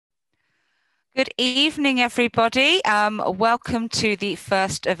Good evening, everybody. Welcome to the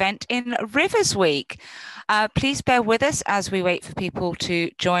first event in Rivers Week. Please bear with us as we wait for people to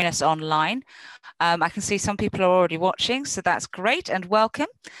join us online. I can see some people are already watching, so that's great and welcome.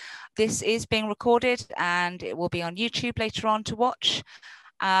 This is being recorded and it will be on YouTube later on to watch.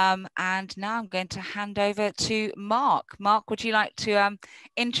 And now I'm going to hand over to Mark. Mark, would you like to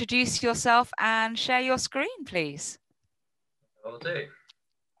introduce yourself and share your screen, please? Will do.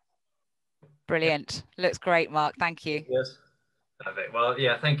 Brilliant. Looks great, Mark. Thank you. Yes. Perfect. Well,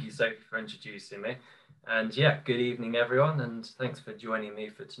 yeah, thank you, Sophie, for introducing me. And yeah, good evening, everyone, and thanks for joining me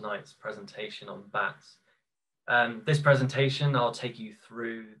for tonight's presentation on bats. This presentation, I'll take you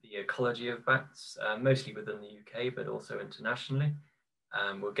through the ecology of bats, mostly within the UK, but also internationally.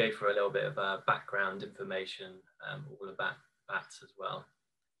 We'll go through a little bit of background information all about bats as well.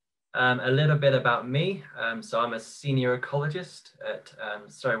 A little bit about me. So I'm a senior ecologist at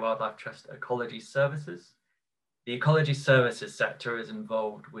Surrey Wildlife Trust Ecology Services. The ecology services sector is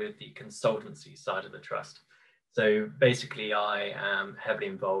involved with the consultancy side of the trust. So basically, I am heavily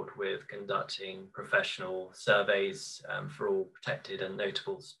involved with conducting professional surveys for all protected and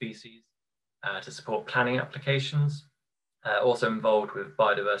notable species to support planning applications. Also involved with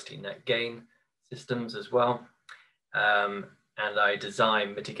biodiversity net gain systems as well. And I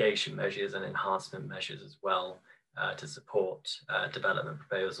design mitigation measures and enhancement measures as well to support development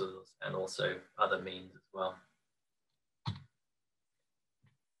proposals and also other means as well.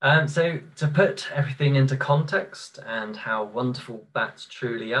 So to put everything into context and how wonderful bats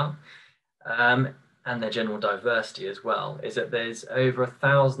truly are, and their general diversity as well, is that there's over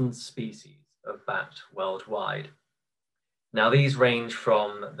 1,000 species of bat worldwide. Now, these range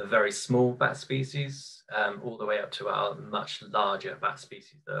from the very small bat species all the way up to our much larger bat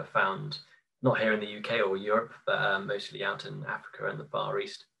species that are found not here in the UK or Europe, but mostly out in Africa and the Far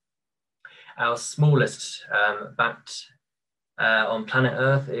East. Our smallest bat on planet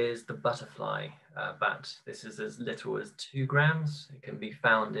Earth is the butterfly bat. This is as little as 2 grams. It can be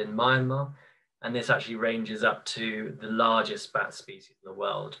found in Myanmar, and this actually ranges up to the largest bat species in the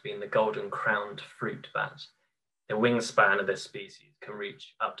world, being the golden-crowned fruit bat. The wingspan of this species can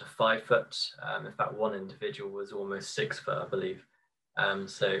reach up to 5 foot. In fact, one individual was almost 6 foot, I believe.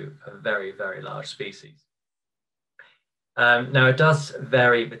 So a very, very large species. Now, it does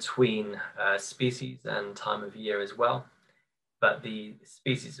vary between species and time of year as well, but the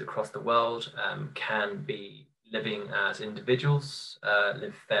species across the world can be living as individuals,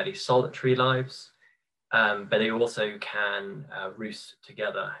 live fairly solitary lives, but they also can roost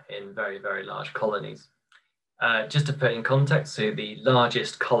together in very, very large colonies. Just to put in context, so the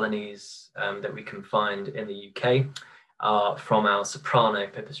largest colonies that we can find in the UK are from our soprano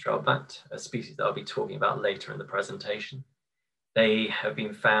pipistrelle bat, a species that I'll be talking about later in the presentation. They have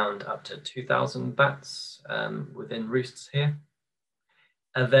been found up to 2,000 bats within roosts here.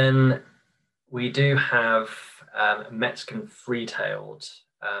 And then we do have Mexican free-tailed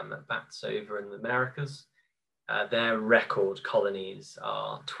bats over in the Americas. Their record colonies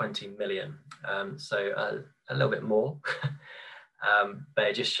are 20 million, so a little bit more, but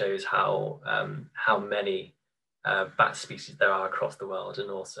it just shows how many bat species there are across the world, and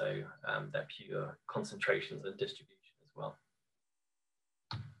also their pure concentrations and distribution as well.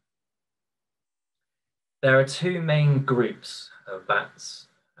 There are 2 main groups of bats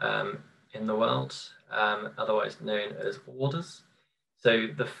in the world, otherwise known as orders. So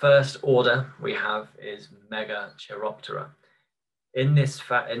the first order we have is Megachiroptera. In this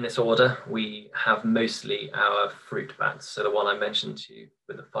order, we have mostly our fruit bats. So the one I mentioned to you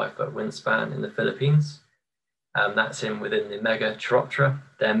with the 5 foot wingspan in the Philippines, that's within the Megachiroptera.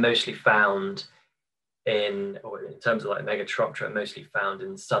 They're mostly found in terms of like Megachiroptera, mostly found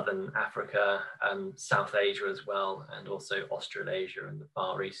in southern Africa and South Asia as well, and also Australasia and the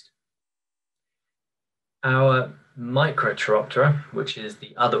Far East. Our Microchiroptera, which is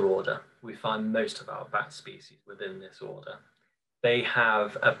the other order, we find most of our bat species within this order. They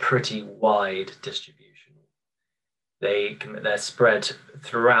have a pretty wide distribution. They're spread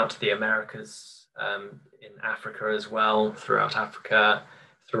throughout the Americas, in Africa as well, throughout Africa,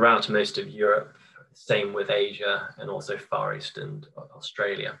 throughout most of Europe, same with Asia, and also Far East and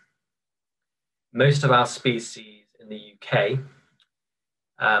Australia. Most of our species in the UK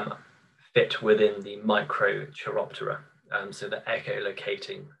fit within the Microchiroptera, so the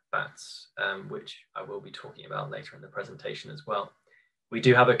echolocating bats, which I will be talking about later in the presentation as well. We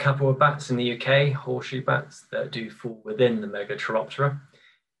do have a couple of bats in the UK, horseshoe bats, that do fall within the Megachiroptera,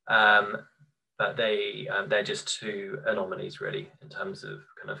 but they're just 2 anomalies really in terms of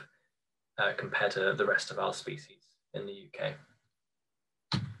kind of compared to the rest of our species in the UK.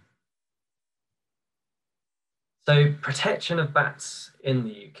 So protection of bats in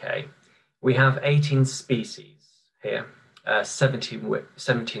the UK, we have 18 species here, 17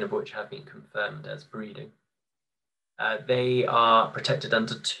 of which have been confirmed as breeding. They are protected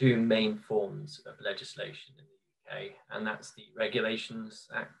under two main forms of legislation in the UK, and that's the Regulations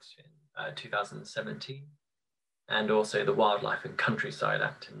Act in 2017, and also the Wildlife and Countryside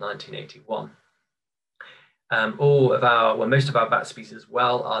Act in 1981. Most of our bat species as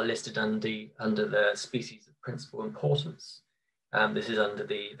well are listed under the Species of Principal Importance. This is under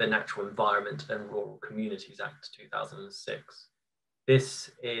the Natural Environment and Rural Communities Act 2006.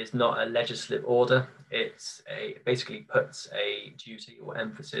 This is not a legislative order. It basically puts a duty or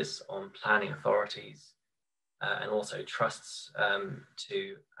emphasis on planning authorities and also trusts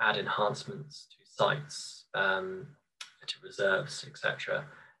to add enhancements to sites, to reserves, etc.,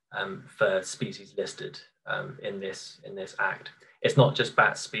 for species listed in this act. It's not just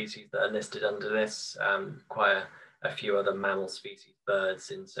bat species that are listed under this. Quite a few other mammal species,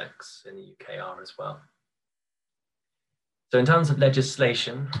 birds, insects in the UK are as well. So in terms of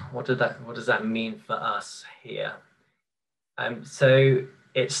legislation, what does that mean for us here? So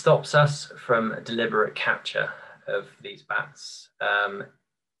it stops us from deliberate capture of these bats,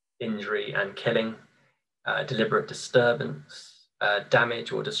 injury and killing, deliberate disturbance,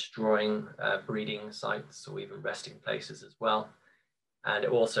 damage or destroying breeding sites or even resting places as well. And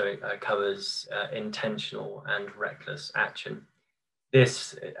it also covers intentional and reckless action.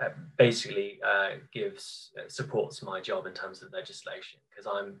 This basically supports my job in terms of legislation, because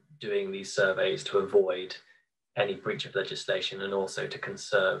I'm doing these surveys to avoid any breach of legislation and also to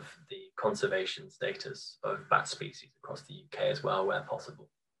conserve the conservation status of bat species across the UK as well, where possible.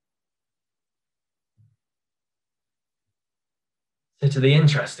 So to the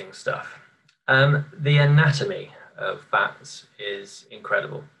interesting stuff. The anatomy of bats is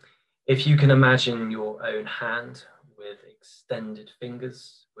incredible. If you can imagine your own hand with extended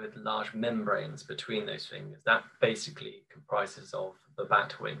fingers with large membranes between those fingers, that basically comprises of the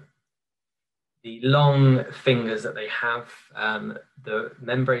bat wing. The long fingers that they have, the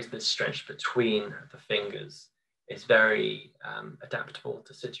membranes that stretch between the fingers is very adaptable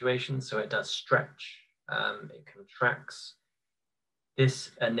to situations, so it does stretch, it contracts.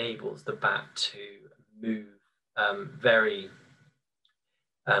 This enables the bat to move very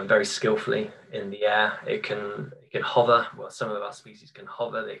skillfully in the air. It can hover. Well, some of our species can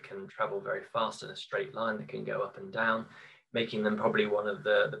hover. They can travel very fast in a straight line. They can go up and down, making them probably one of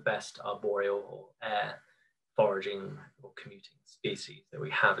the best arboreal or air foraging or commuting species that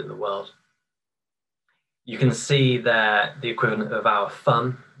we have in the world. You can see there the equivalent of our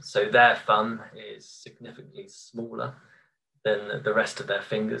thumb. So their thumb is significantly smaller than the rest of their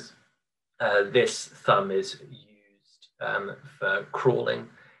fingers. This thumb is used for crawling.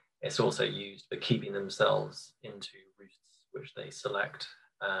 It's also used for keeping themselves into roosts, which they select,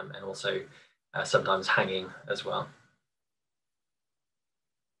 and also sometimes hanging as well.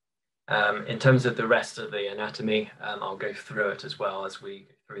 In terms of the rest of the anatomy, I'll go through it as well as we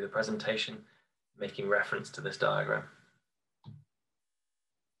go through the presentation, making reference to this diagram.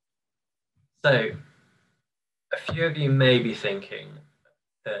 So, a few of you may be thinking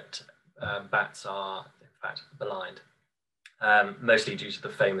that bats are, in fact, blind, mostly due to the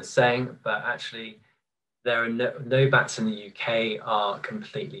famous saying, but actually there are no bats in the UK are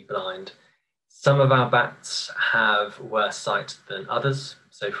completely blind. Some of our bats have worse sight than others.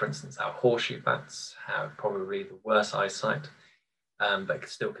 So for instance, our horseshoe bats have probably the worst eyesight, but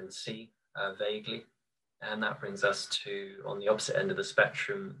still can see vaguely. And that brings us to, on the opposite end of the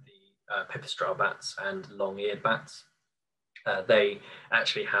spectrum, the pipistrelle bats and long-eared bats. They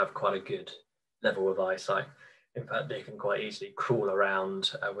actually have quite a good level of eyesight. In fact, they can quite easily crawl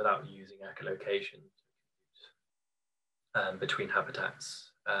around without using echolocation between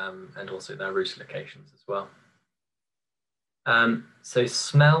habitats and also their roost locations as well. So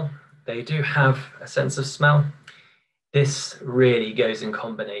smell, they do have a sense of smell. This really goes in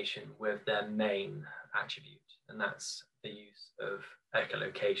combination with their main attribute, and that's the use of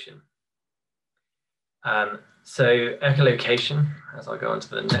echolocation. So echolocation, as I go on to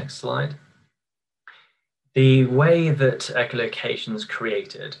the next slide, the way that echolocation is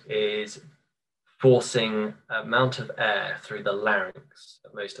created is forcing an amount of air through the larynx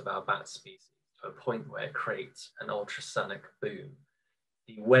of most of our bat species to a point where it creates an ultrasonic boom.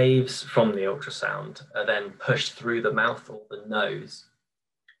 The waves from the ultrasound are then pushed through the mouth or the nose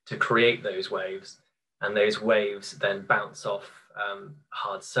to create those waves, and those waves then bounce off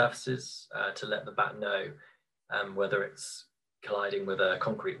hard surfaces to let the bat know whether it's colliding with a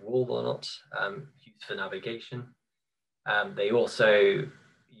concrete wall or not, used for navigation. They also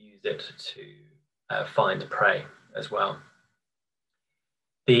use it to find prey as well.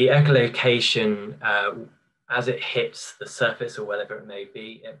 The echolocation, as it hits the surface or whatever it may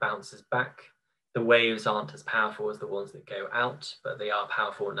be, it bounces back. The waves aren't as powerful as the ones that go out, but they are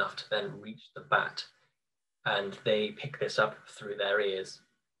powerful enough to then reach the bat, and they pick this up through their ears.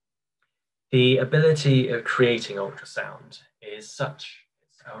 The ability of creating ultrasound is such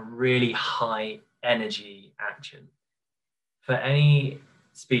a really high energy action. For any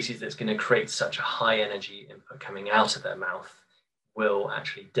species that's going to create such a high energy input coming out of their mouth will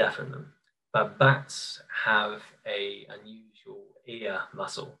actually deafen them. But bats have an unusual ear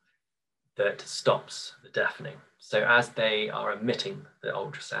muscle that stops the deafening. So as they are emitting the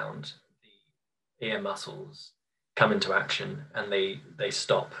ultrasound, the ear muscles come into action and they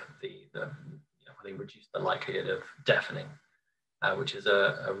stop they reduce the likelihood of deafening, which is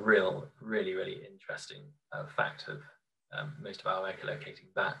a really interesting fact of most of our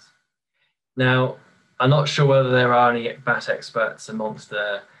echolocating bats. Now, I'm not sure whether there are any bat experts amongst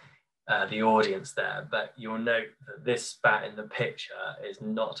the audience there, but you'll note that this bat in the picture is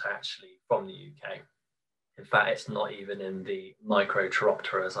not actually from the UK. In fact, it's not even in the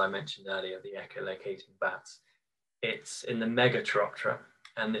Microchiroptera, as I mentioned earlier, the echolocating bats. It's in the Megachiroptera,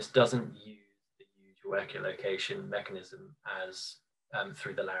 and this doesn't use the usual echolocation mechanism as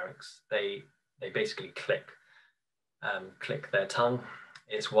through the larynx. They basically click their tongue.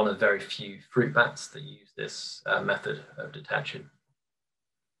 It's one of very few fruit bats that use this method of detection.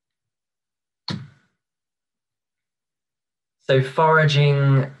 So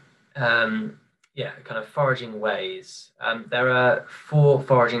foraging, kind of foraging ways. There are 4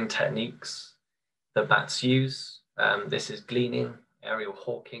 foraging techniques that bats use. This is gleaning, aerial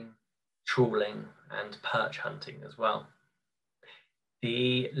hawking, trawling, and perch hunting as well.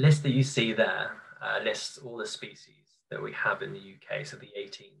 The list that you see there lists all the species that we have in the UK, so the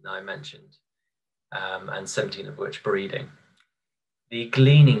 18 that I mentioned, and 17 of which breeding. The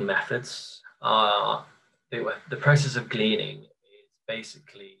gleaning methods are, the process of gleaning is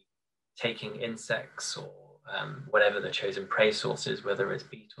basically taking insects or whatever the chosen prey source is, whether it's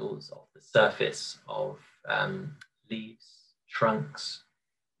beetles, off the surface of leaves, trunks,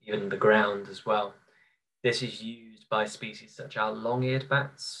 even the ground as well. This is used by species such as long-eared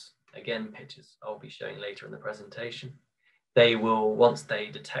bats. Again, pictures I'll be showing later in the presentation. They will, once they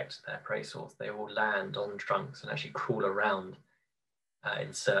detect their prey source, they will land on trunks and actually crawl around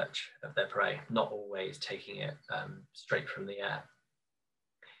in search of their prey, not always taking it straight from the air.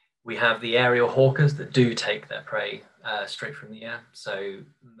 We have the aerial hawkers that do take their prey straight from the air. So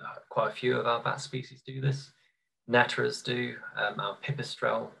quite a few of our bat species do this. Natterers do, our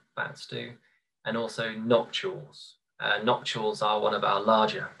pipistrelle bats do, and also noctules. Noctules are one of our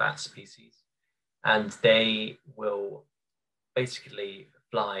larger bat species, and they will basically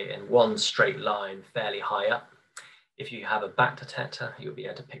fly in one straight line fairly high up. If you have a bat detector, you'll be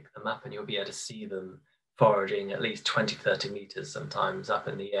able to pick them up and you'll be able to see them foraging at least 20-30 meters sometimes up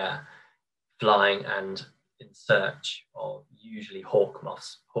in the air, flying and in search of usually hawk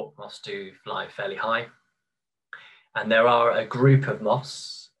moths. Hawk moths do fly fairly high. And there are a group of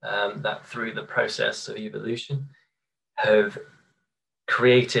moths that through the process of evolution have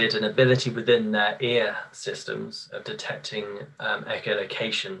created an ability within their ear systems of detecting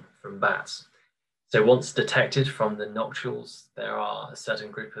echolocation from bats. So once detected from the noctules, there are a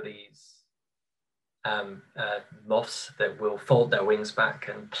certain group of these moths that will fold their wings back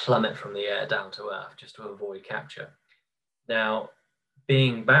and plummet from the air down to earth just to avoid capture. Now,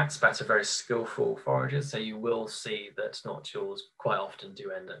 being bats are very skillful foragers, so you will see that noctules quite often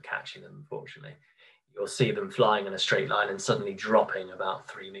do end up catching them, unfortunately. You'll see them flying in a straight line and suddenly dropping about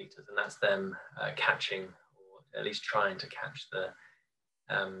 3 meters, and that's them catching, or at least trying to catch the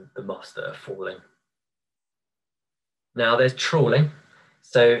moths that are falling. Now there's trawling.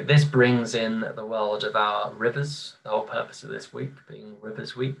 So this brings in the world of our rivers, the whole purpose of this week being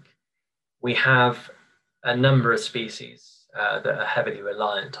Rivers Week. We have a number of species that are heavily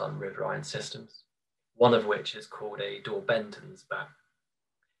reliant on riverine systems, one of which is called a Daubenton's bat.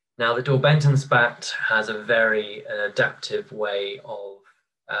 Now the Daubenton's bat has a very adaptive way of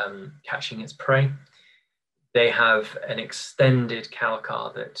catching its prey. They have an extended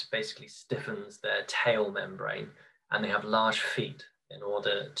calcar that basically stiffens their tail membrane, and they have large feet in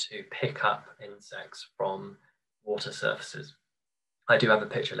order to pick up insects from water surfaces. I do have a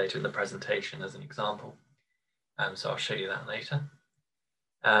picture later in the presentation as an example, so I'll show you that later.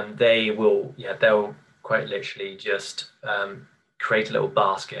 They'll quite literally just create a little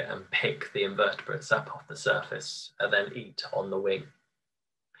basket and pick the invertebrates up off the surface and then eat on the wing.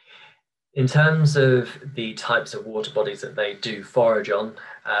 In terms of the types of water bodies that they do forage on,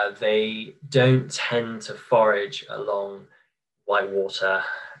 they don't tend to forage along whitewater,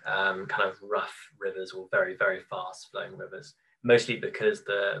 kind of rough rivers or very, very fast flowing rivers, mostly because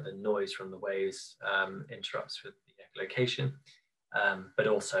the noise from the waves interrupts with the echolocation, but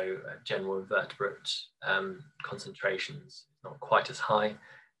also general invertebrate concentrations not quite as high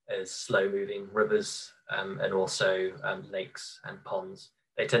as slow moving rivers, and also lakes and ponds.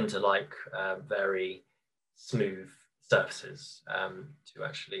 They tend to like very smooth surfaces to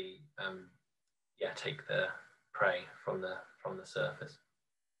actually take the prey from the surface.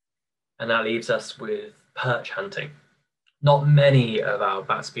 And that leaves us with perch hunting. Not many of our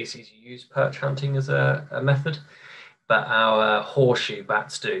bat species use perch hunting as a method, but our horseshoe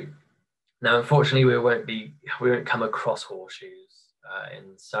bats do. Now, unfortunately, we won't come across horseshoes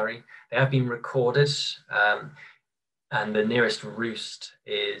in Surrey. They have been recorded, and the nearest roost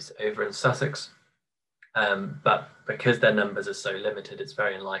is over in Sussex. But because their numbers are so limited, it's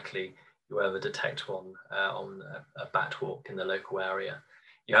very unlikely you'll ever detect one on a bat walk in the local area.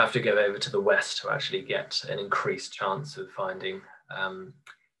 You have to go over to the west to actually get an increased chance of finding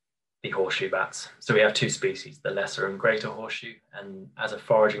the horseshoe bats. So we have two species, the lesser and greater horseshoe, and as a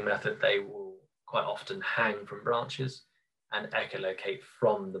foraging method, they will quite often hang from branches and echolocate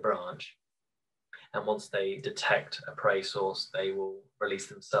from the branch. And once they detect a prey source, they will release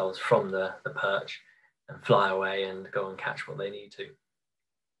themselves from the perch and fly away and go and catch what they need to.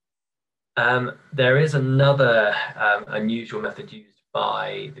 There is another unusual method used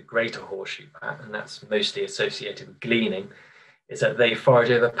by the greater horseshoe bat, and that's mostly associated with gleaning, is that they forage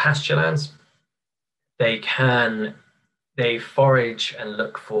over pasture lands. They forage and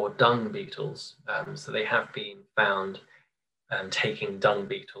look for dung beetles. So they have been found taking dung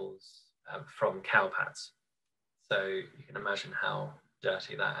beetles from cow pats. So you can imagine how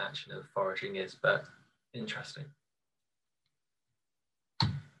dirty that action of foraging is, but interesting.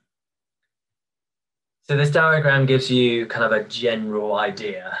 So this diagram gives you kind of a general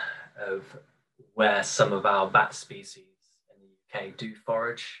idea of where some of our bat species in the UK do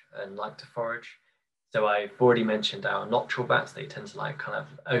forage and like to forage. So I've already mentioned our nocturnal bats. They tend to like kind of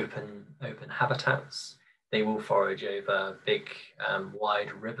open habitats. They will forage over big,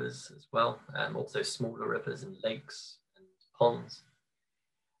 wide rivers as well, also smaller rivers and lakes and ponds.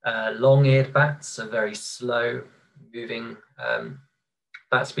 Long-eared bats are very slow moving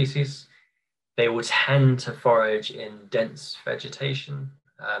bat species. They will tend to forage in dense vegetation,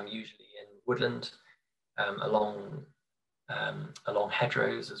 usually in woodland, along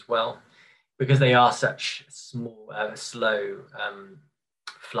hedgerows as well. Because they are such small, slow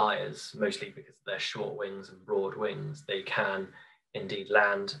flyers, mostly because of their short wings and broad wings, they can indeed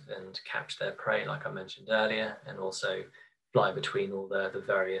land and catch their prey, like I mentioned earlier, and also fly between all the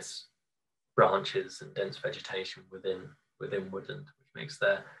various branches and dense vegetation within woodland, which makes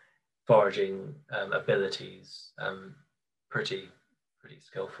their foraging abilities pretty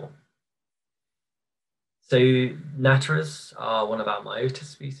skillful. So natterers are one of our Myotis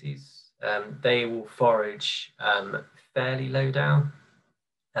species. They will forage fairly low down.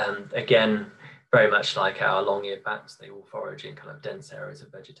 Again, very much like our long-eared bats, they will forage in kind of dense areas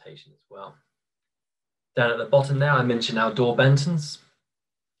of vegetation as well. Down at the bottom there, I mentioned our door bentons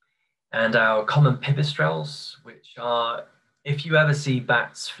and our common pipistrelles, which are, if you ever see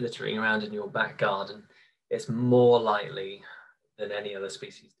bats flittering around in your back garden, it's more likely than any other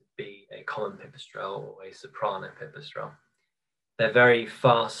species to be a common pipistrelle or a soprano pipistrelle. They're very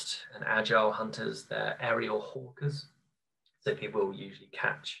fast and agile hunters. They're aerial hawkers. So people will usually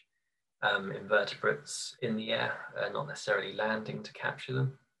catch invertebrates in the air, not necessarily landing to capture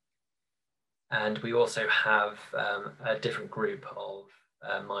them. And we also have a different group of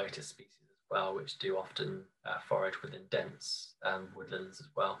Myotis species as well, which do often forage within dense woodlands as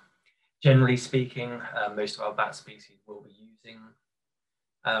well. Generally speaking, most of our bat species will be using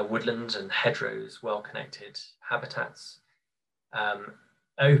woodland and hedgerows, well-connected habitats.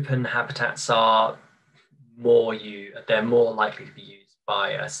 Open habitats are they're more likely to be used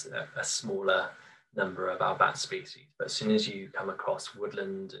by a smaller number of our bat species. But as soon as you come across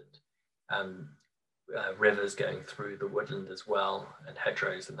woodland and rivers going through the woodland as well, and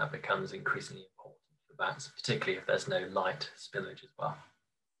hedgerows, then that becomes increasingly important for bats, particularly if there's no light spillage as well.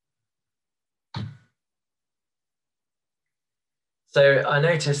 So I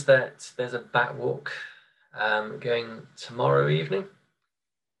noticed that there's a bat walk going tomorrow evening.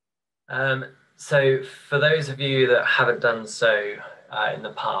 So for those of you that haven't done so in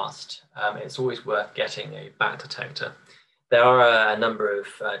the past, it's always worth getting a bat detector. There are a number of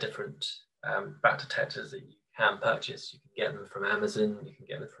different bat detectors that you can purchase. You can get them from Amazon, you can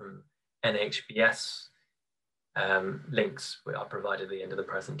get them from NHBS links which are provided at the end of the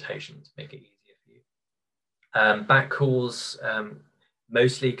presentation to make it easier for you. Bat calls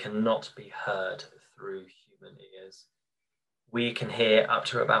mostly cannot be heard through human ears. We can hear up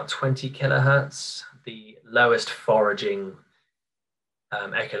to about 20 kilohertz. The lowest foraging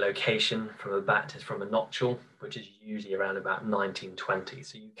echolocation from a bat is from a noctule, which is usually around about 1920.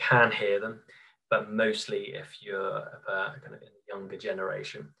 So you can hear them, but mostly if you're kind of in the younger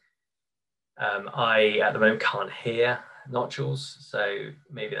generation. I, at the moment, can't hear noctules, so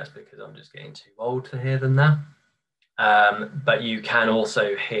maybe that's because I'm just getting too old to hear them now. But you can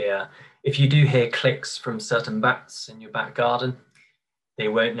also hear, if you do hear clicks from certain bats in your back garden, they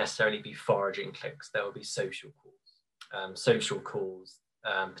won't necessarily be foraging clicks, there will be social calls. Social calls,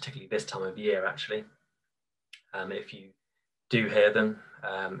 particularly this time of year actually, if you do hear them,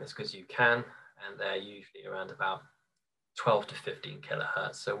 it's because you can, and they're usually around about 12 to 15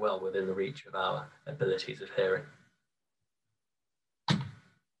 kilohertz, so well within the reach of our abilities of hearing.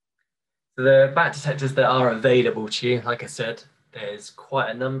 So the bat detectors that are available to you, like I said, there's quite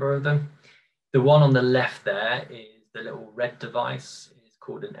a number of them. The one on the left there is the little red device. It's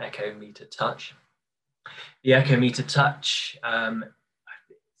called an Echometer Touch. The Echometer Touch,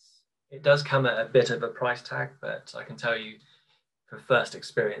 it does come at a bit of a price tag, but I can tell you from first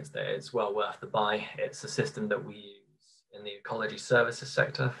experience that it's well worth the buy. It's a system that we use in the ecology services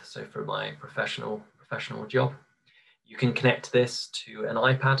sector. So for my professional job, you can connect this to an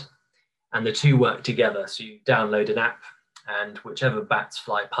iPad and the two work together. So you download an app, and whichever bats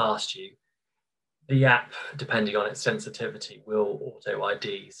fly past you, the app, depending on its sensitivity, will auto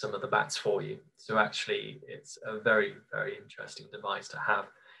ID some of the bats for you. So actually it's a very, very interesting device to have.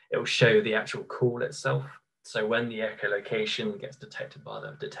 It will show the actual call itself. So when the echolocation gets detected by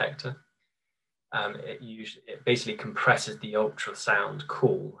the detector, it basically compresses the ultrasound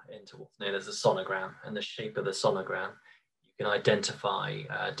call into what's known as a sonogram, and the shape of the sonogram, you can identify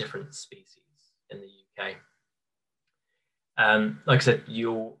different species in the UK. Like I said,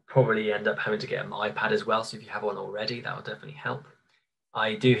 you'll probably end up having to get an iPad as well, so if you have one already, that will definitely help.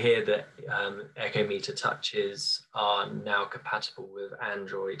 I do hear that Echometer Touches are now compatible with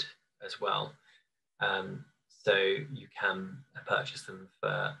Android as well. So you can purchase them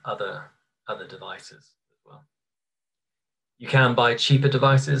for other devices as well. You can buy cheaper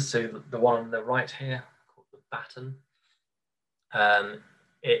devices. So the one on the right here, called the Baton,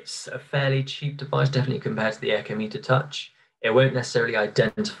 it's a fairly cheap device, definitely compared to the Echometer Touch. It won't necessarily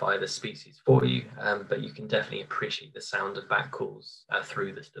identify the species for you, but you can definitely appreciate the sound of bat calls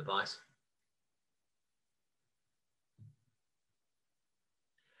through this device.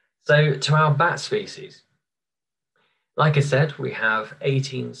 So to our bat species, like I said, we have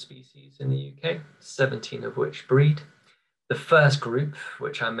 18 species in the UK, 17 of which breed. The first group,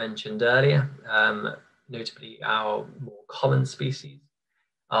 which I mentioned earlier, notably our more common species,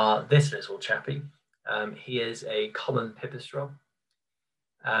 are this little chappie. He is a common pipistrelle.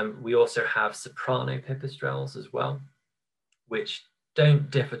 We also have soprano pipistrelles as well, which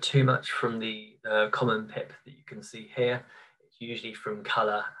don't differ too much from the common pip that you can see here. It's usually from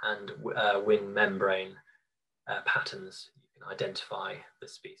colour and wing membrane patterns you can identify the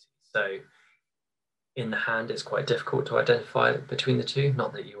species. So in the hand, it's quite difficult to identify between the two.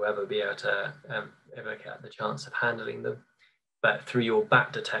 Not that you ever be able to ever get the chance of handling them, but through your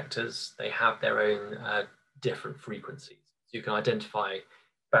bat detectors, they have their own different frequencies. So you can identify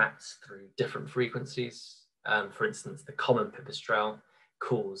bats through different frequencies. For instance, the common pipistrelle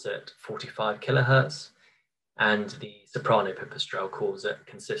calls at 45 kilohertz, and the soprano pipistrelle calls it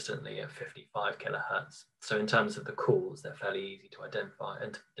consistently at 55 kilohertz. So in terms of the calls, they're fairly easy to identify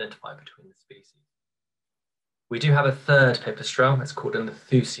between the species. We do have a third pipistrelle. It's called an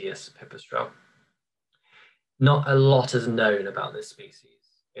Althusius pipistrelle. Not a lot is known about this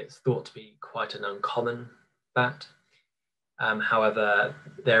species. It's thought to be quite an uncommon bat. However,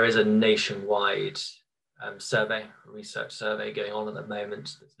 there is a nationwide research survey going on at the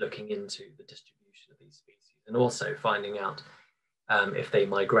moment that's looking into the distribution of these species and also finding out if they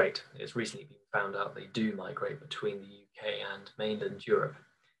migrate. It's recently been found out they do migrate between the UK and mainland Europe.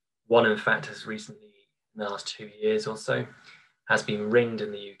 One, in fact, has recently, in the last 2 years or so, has been ringed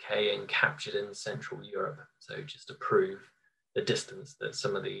in the UK and captured in Central Europe. So just to prove the distance that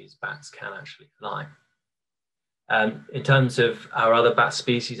some of these bats can actually fly. In terms of our other bat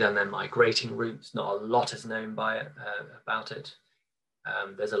species and their migrating routes, not a lot is known about it.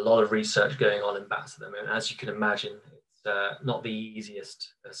 There's a lot of research going on in bats at the moment. As you can imagine, it's not the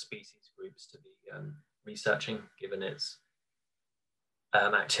easiest species groups to be researching, given its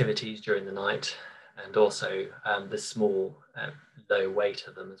activities during the night, and also the small, low weight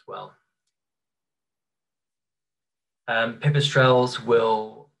of them as well. Pipistrelles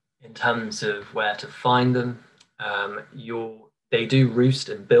will, in terms of where to find them, they do roost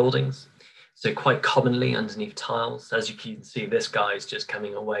in buildings. So quite commonly underneath tiles. As you can see, this guy's just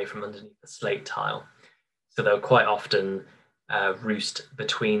coming away from underneath the slate tile. So they'll quite often roost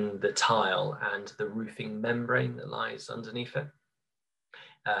between the tile and the roofing membrane that lies underneath it.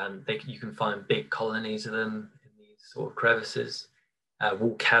 You can find big colonies of them in these sort of crevices.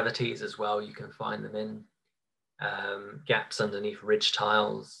 Wall cavities as well, you can find them in. Gaps underneath ridge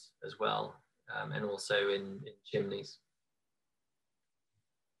tiles as well, and also in chimneys.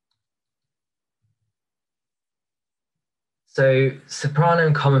 So soprano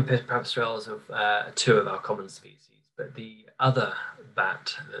and common pipistrelles are two of our common species, but the other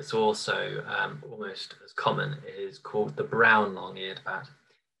bat that's also almost as common is called the brown long-eared bat.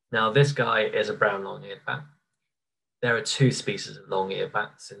 Now this guy is a brown long-eared bat. There are two species of long-eared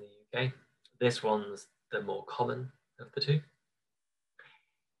bats in the UK. This one's the more common of the two.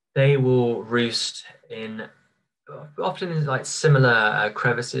 They will roost in often in like similar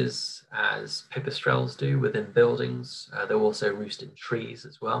crevices as pipistrelles do within buildings. They'll also roost in trees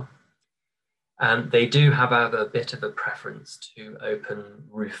as well. They do have a bit of a preference to open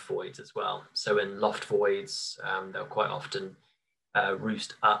roof voids as well. So in loft voids, they'll quite often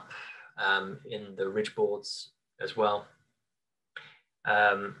roost up in the ridge boards as well.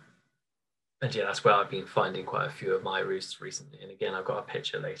 And yeah, that's where I've been finding quite a few of my roosts recently. And again, I've got a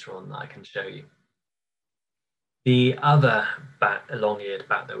picture later on that I can show you. The other bat, a long-eared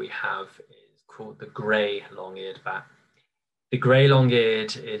bat that we have is called the grey long-eared bat. The grey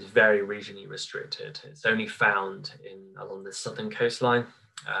long-eared is very regionally restricted. It's only found along the southern coastline,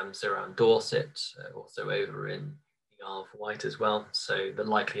 so around Dorset, also over in the Isle of Wight as well. So the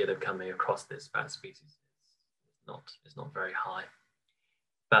likelihood of coming across this bat species is not very high.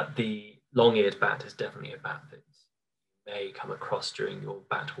 But the long-eared bat is definitely a bat that you may come across during your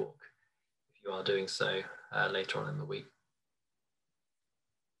bat walk, if you are doing so later on in the week.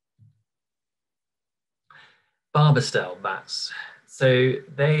 Barbastelle bats. So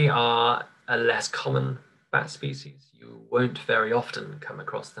they are a less common bat species. You won't very often come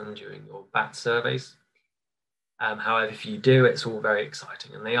across them during your bat surveys. However, if you do, it's all very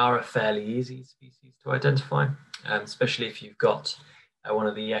exciting, and they are a fairly easy species to identify, especially if you've got one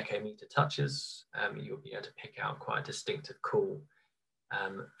of the echometer touches. You'll be able to pick out quite a distinctive call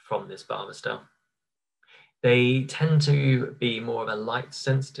from this barbastelle. They tend to be more of a light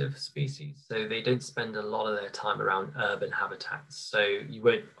sensitive species, so they don't spend a lot of their time around urban habitats. So you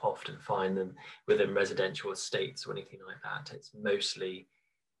won't often find them within residential estates or anything like that. It's mostly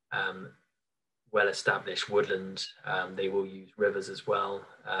well-established woodland. They will use rivers as well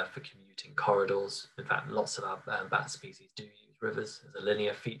for commuting corridors. In fact, lots of our bat species do use rivers as a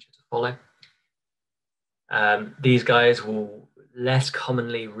linear feature to follow. These guys will less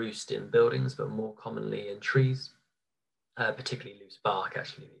commonly roost in buildings, but more commonly in trees, particularly loose bark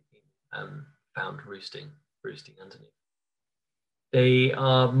actually found roosting underneath. They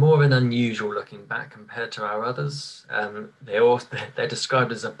are more of an unusual looking bat compared to our others. They're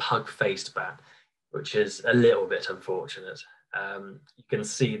described as a pug-faced bat, which is a little bit unfortunate. You can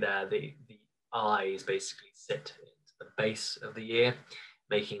see there the eyes basically sit into the base of the ear,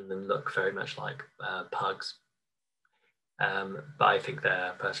 making them look very much like pugs. But I think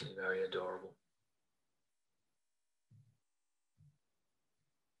they're personally very adorable.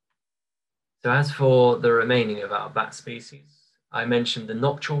 So as for the remaining of our bat species, I mentioned the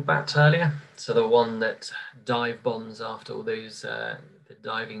nocturnal bat earlier, so the one that dive bombs after all those the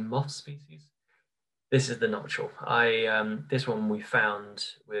diving moth species. This is the nocturnal. This one we found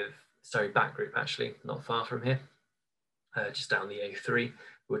with Surrey Bat Group actually, not far from here, just down the A3.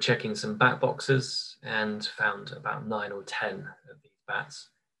 We were checking some bat boxes and found about 9 or 10 of these bats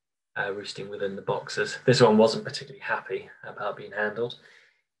roosting within the boxes. This one wasn't particularly happy about being handled.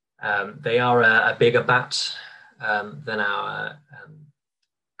 They are a bigger bat than our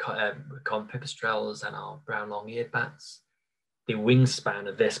common pipistrelles and our brown long-eared bats. The wingspan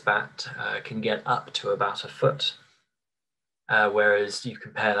of this bat can get up to about 1 foot, whereas you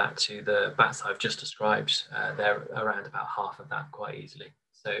compare that to the bats I've just described, they're around about half of that quite easily.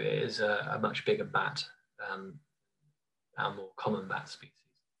 So it is a much bigger bat than our more common bat species.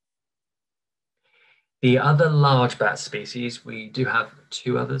 The other large bat species, we do have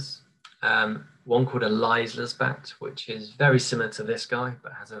 2 others. One called a Leisler's bat, which is very similar to this guy,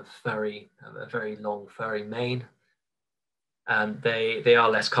 but has a very long furry mane. They are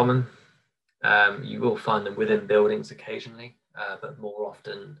less common. You will find them within buildings occasionally, but more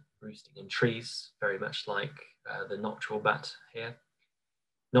often roosting in trees, very much like the nocturnal bat here.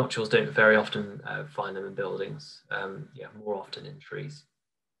 Nocturals don't very often find them in buildings, yeah, more often in trees.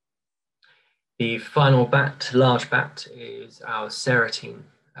 The final bat, large bat, is our serotine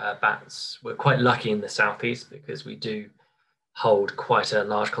bats. We're quite lucky in the southeast because we do hold quite a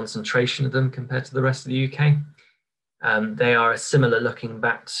large concentration of them compared to the rest of the UK. They are a similar looking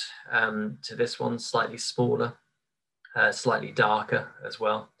bat to this one, slightly smaller, slightly darker as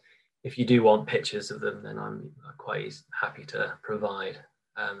well. If you do want pictures of them, then I'm quite happy to provide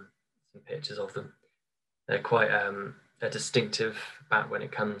some pictures of them. They're quite a distinctive bat when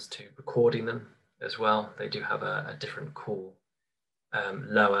it comes to recording them as well. They do have a different call,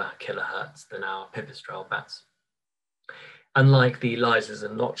 lower kilohertz than our pipistrelle bats. Unlike the lysers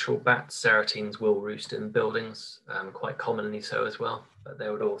and nocturnal bats, serotines will roost in buildings, quite commonly so as well, but they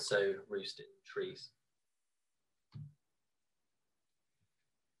would also roost in trees.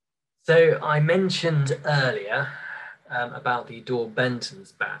 So I mentioned earlier about the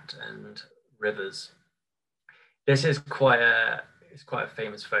Benton's bat and rivers. This is quite a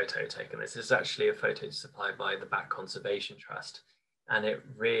famous photo taken. This is actually a photo supplied by the Bat Conservation Trust, and it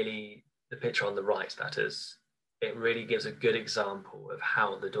really, the picture on the right, that is, it really gives a good example of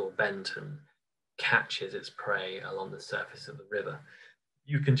how the Benton catches its prey along the surface of the river.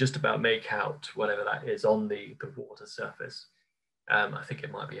 You can just about make out whatever that is on the water surface. I think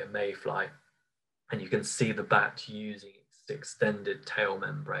it might be a mayfly, and you can see the bat using its extended tail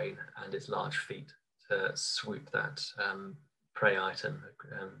membrane and its large feet to swoop that prey item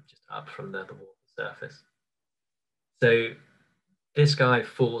just up from the water surface. So this guy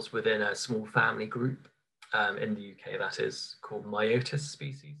falls within a small family group in the UK that is called Myotis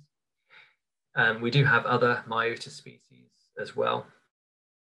species. We do have other Myotis species as well.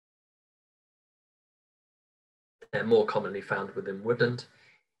 They're more commonly found within woodland.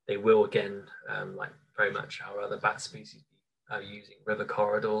 They will, again, like very much our other bat species, be using river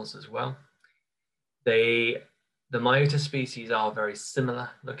corridors as well. The Myotis species are very similar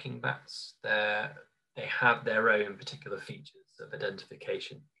looking bats. They have their own particular features of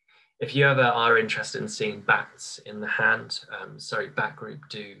identification. If you ever are interested in seeing bats in the hand, Surrey Bat Group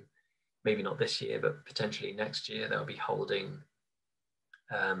do, maybe not this year, but potentially next year, they'll be holding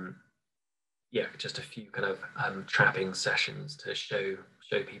yeah, just a few kind of trapping sessions to show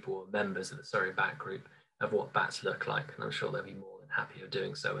people, members of the Surrey Bat Group, of what bats look like, and I'm sure they'll be more than happy of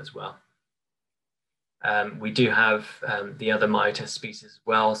doing so as well. We do have the other Myotis species as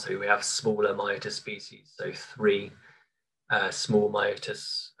well, so we have smaller Myotis species, so 3 small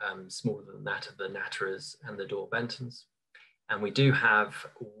Myotis, smaller than that of the Natterers and the Bentons. And we do have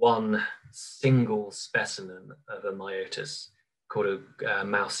one single specimen of a Myotis called a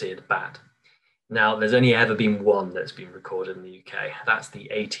mouse-eared bat. Now, there's only ever been one that's been recorded in the UK. That's the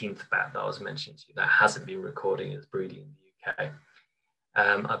 18th bat that I was mentioning to you that hasn't been recording as breeding in the UK.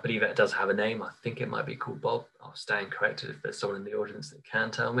 I believe it does have a name. I think it might be called Bob. I'll stand corrected if there's someone in the audience that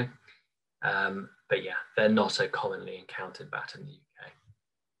can tell me. But yeah, they're not a commonly encountered bat in the UK.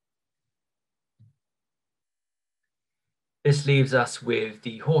 This leaves us with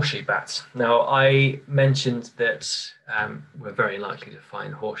the horseshoe bats. Now, I mentioned that we're very likely to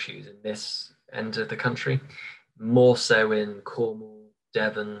find horseshoes in this end of the country, more so in Cornwall,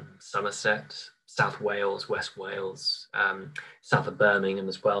 Devon, Somerset, South Wales, West Wales, south of Birmingham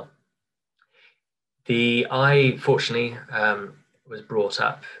as well. I, fortunately, was brought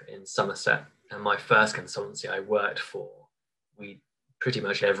up in Somerset, and my first consultancy I worked for, we pretty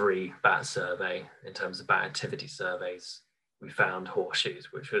much every bat survey, in terms of bat activity surveys, we found horseshoes,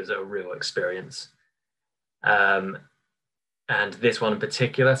 which was a real experience. And this one in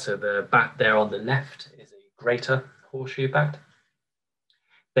particular, so the bat there on the left is a greater horseshoe bat.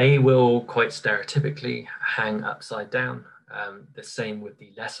 They will quite stereotypically hang upside down. The same with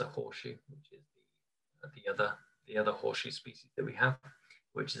the lesser horseshoe, which is the other horseshoe species that we have,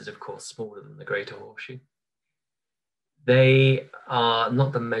 which is of course smaller than the greater horseshoe. They are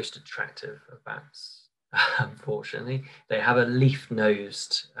not the most attractive of bats, unfortunately. They have a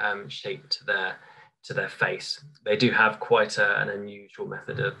leaf-nosed shape to their face. They do have quite an unusual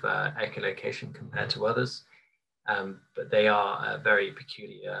method of echolocation compared to others, but they are a very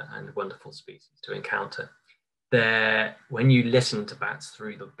peculiar and wonderful species to encounter. When you listen to bats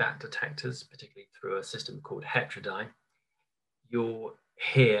through the bat detectors, particularly through a system called Heterodyne, you'll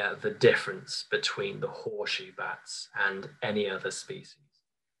hear the difference between the horseshoe bats and any other species.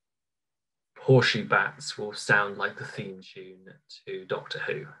 Horseshoe bats will sound like the theme tune to Doctor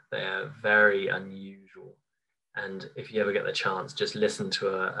Who. They are very unusual. And if you ever get the chance, just listen to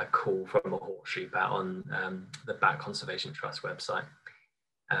a call from a horseshoe bat on the Bat Conservation Trust website.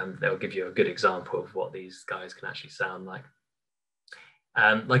 They'll give you a good example of what these guys can actually sound like.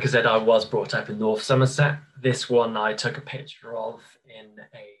 Like I said, I was brought up in North Somerset. This one I took a picture of in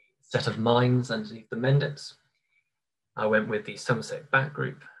a set of mines underneath the Mendips. I went with the Somerset Bat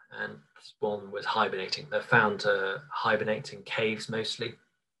Group, and this one was hibernating. They're found to hibernate in caves mostly.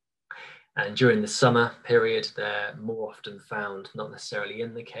 And during the summer period, they're more often found not necessarily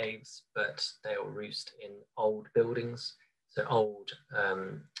in the caves, but they'll roost in old buildings. So old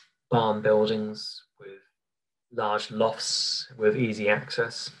barn buildings with large lofts with easy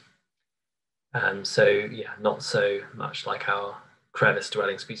access. So yeah, not so much like our crevice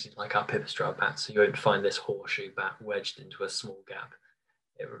dwelling species like our pipistrelle bats. So you won't find this horseshoe bat wedged into a small gap.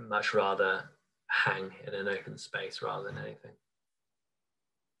 It would much rather hang in an open space rather than anything.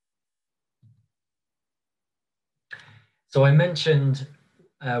 So I mentioned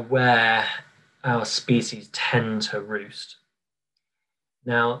where our species tend to roost.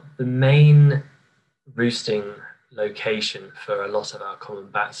 Now, the main roosting location for a lot of our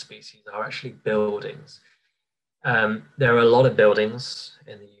common bat species are actually buildings. There are a lot of buildings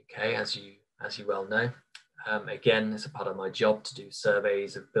in the UK, as you well know. Again, it's a part of my job to do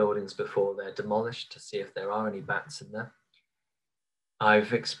surveys of buildings before they're demolished to see if there are any bats in there.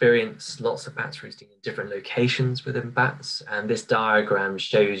 I've experienced lots of bats roosting in different locations within bats, and this diagram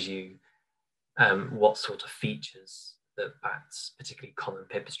shows you what sort of features that bats, particularly common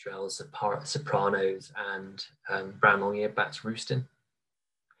pipistrelles, sopranos, and brown long-eared bats roost in.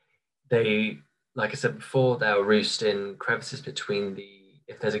 They, like I said before, they'll roost in crevices between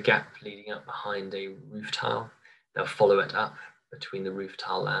if there's a gap leading up behind a roof tile, they'll follow it up between the roof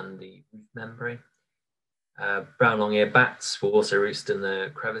tile and the roof membrane. Brown long-eared bats will also roost in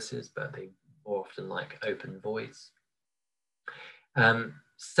the crevices, but they more often like open voids.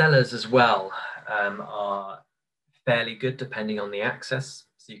 Cellars as well are fairly good depending on the access.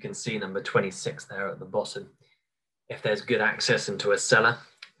 So you can see number 26 there at the bottom. If there's good access into a cellar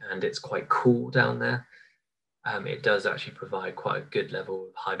and it's quite cool down there, it does actually provide quite a good level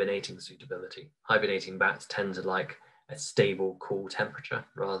of hibernating suitability. Hibernating bats tend to like a stable, cool temperature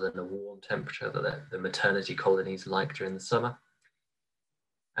rather than a warm temperature that the maternity colonies like during the summer.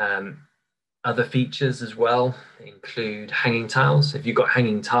 Other features as well include hanging tiles. If you've got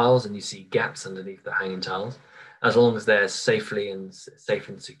hanging tiles and you see gaps underneath the hanging tiles, as long as they're safe and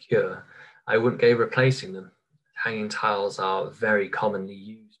secure, I wouldn't go replacing them. Hanging tiles are very commonly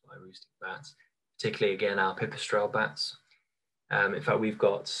used by roosting bats, particularly again our pipistrelle bats. In fact, we've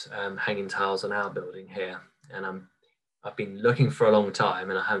got hanging tiles on our building here, and I've been looking for a long time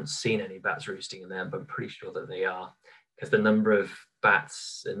and I haven't seen any bats roosting in them, but I'm pretty sure that they are, because the number of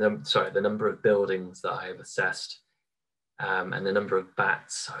bats, the number of buildings that I have assessed and the number of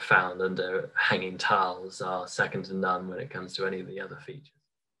bats I found under hanging tiles are second to none when it comes to any of the other features.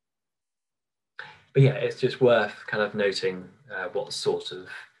 But yeah, it's just worth kind of noting what sort of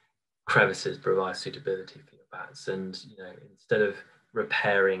crevices provide suitability for your bats, and instead of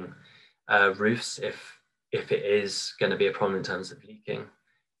repairing roofs, if it is going to be a problem in terms of leaking,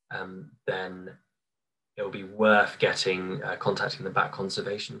 then it will be worth contacting the Bat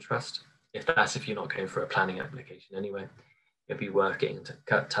Conservation Trust. If you're not going for a planning application anyway, it'd be worth getting into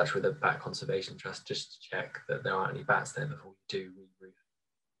touch with the Bat Conservation Trust just to check that there aren't any bats there before you do re-roof.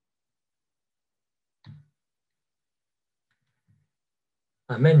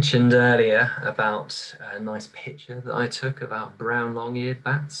 I mentioned earlier about a nice picture that I took about brown long-eared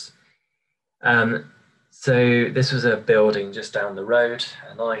bats. So this was a building just down the road,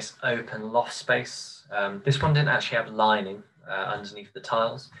 a nice open loft space. This one didn't actually have lining underneath the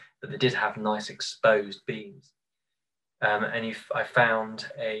tiles, but they did have nice exposed beams. I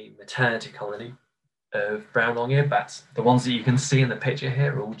found a maternity colony of brown long-eared bats. The ones that you can see in the picture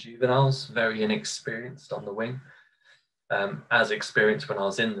here are all juveniles, very inexperienced on the wing, as experienced when I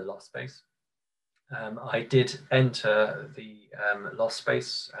was in the loft space. I did enter the loft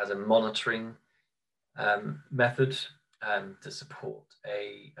space as a monitoring method to support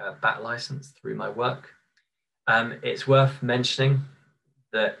a bat license through my work. It's worth mentioning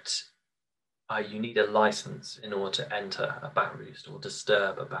that you need a license in order to enter a bat roost or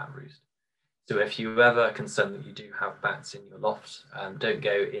disturb a bat roost. So if you're ever concerned that you do have bats in your loft, don't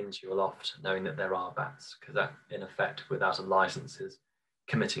go into your loft knowing that there are bats, because that in effect without a license is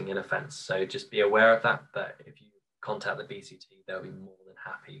committing an offence. So just be aware of that, but if you contact the BCT, they'll be more than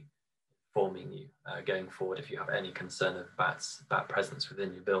happy informing you going forward if you have any concern of bat presence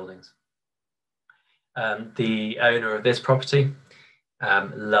within your buildings. The owner of this property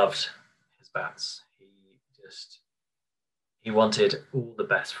loved his bats. He wanted all the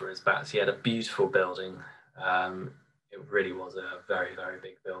best for his bats. He had a beautiful building. It really was a very, very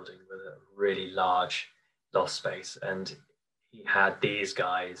big building with a really large loft space, and he had these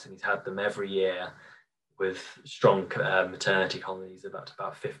guys, and he's had them every year with strong maternity colonies of up to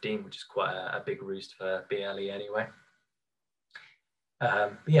about 15, which is quite a big roost for BLE anyway.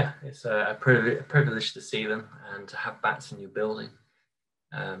 But yeah, it's a privilege to see them, and to have bats in your building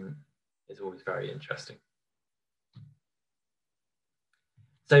is always very interesting.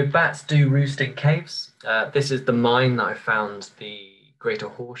 So bats do roost in caves. This is the mine that I found the greater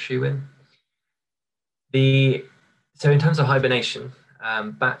horseshoe in. So in terms of hibernation,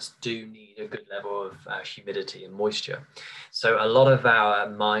 bats do need a good level of humidity and moisture. So a lot of our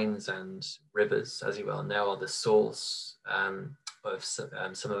mines and rivers, as you well know, are the source of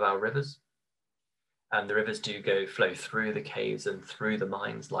some of our rivers. And the rivers do flow through the caves and through the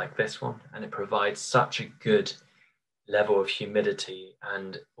mines like this one, and it provides such a good level of humidity,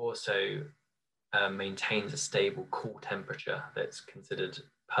 and also maintains a stable cool temperature that's considered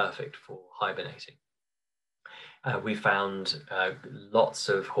perfect for hibernating. We found lots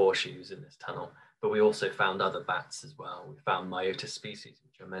of horseshoes in this tunnel, but we also found other bats as well. We found Myotis species,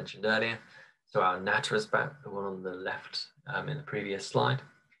 which I mentioned earlier. So our Natterer's bat, the one on the left in the previous slide,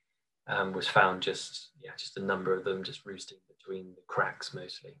 was found just a number of them just roosting between the cracks,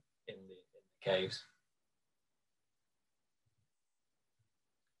 mostly in the caves.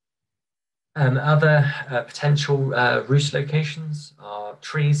 Other potential roost locations are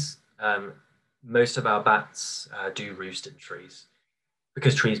trees. Most of our bats do roost in trees,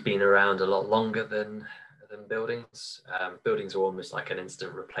 because trees have been around a lot longer than buildings. Buildings are almost like an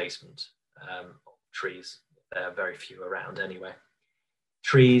instant replacement of trees. There are very few around anyway.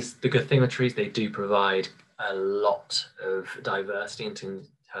 Trees, the good thing with trees, they do provide a lot of diversity in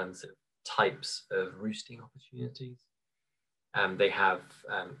terms of types of roosting opportunities. They have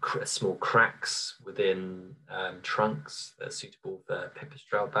small cracks within trunks that are suitable for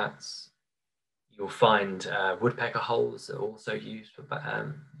pipistrelle bats. You'll find woodpecker holes that are also used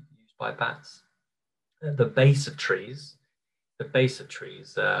by bats. The base of trees,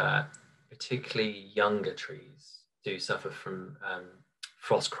 particularly younger trees, do suffer from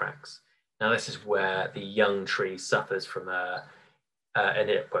frost cracks. Now, this is where the young tree suffers from a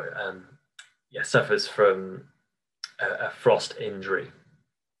frost injury,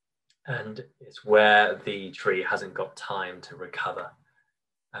 and it's where the tree hasn't got time to recover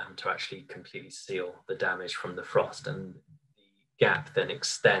to actually completely seal the damage from the frost, and the gap then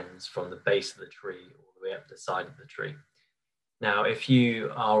extends from the base of the tree all the way up the side of the tree. Now, if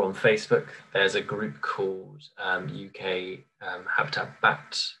you are on Facebook, there's a group called UK Habitat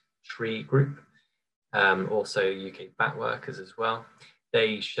Bat Tree Group, also UK Bat Workers as well.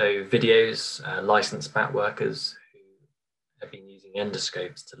 They show videos, licensed bat workers who have been using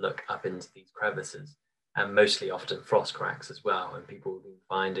endoscopes to look up into these crevices, and mostly often frost cracks as well. And people have been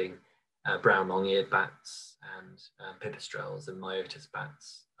finding brown long-eared bats and pipistrelles and Myotis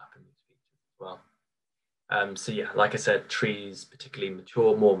bats up in these features as well. So yeah, like I said, trees, particularly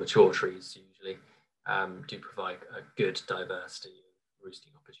more mature trees usually, do provide a good diversity of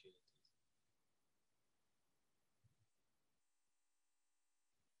roosting opportunities.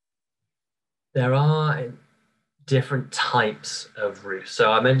 There are different types of roosts.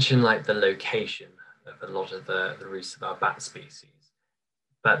 So I mentioned like the location of a lot of the roosts of our bat species,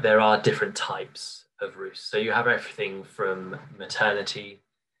 but there are different types of roosts. So you have everything from maternity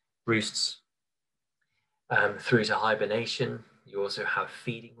roosts through to hibernation. You also have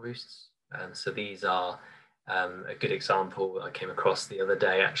feeding roosts. So these are a good example I came across the other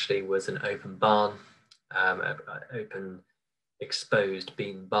day actually was an open barn, an open exposed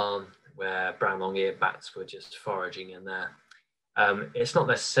beam barn where brown long-eared bats were just foraging in there. It's not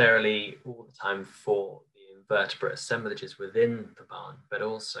necessarily all the time for the invertebrate assemblages within the barn, but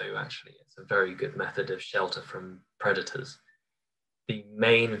also actually it's a very good method of shelter from predators. The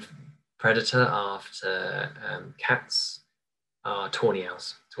main predator after cats are tawny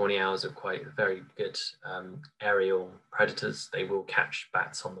owls. Tawny owls are very good aerial predators. They will catch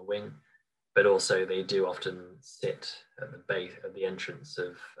bats on the wing, but also they do often sit at the base of the entrance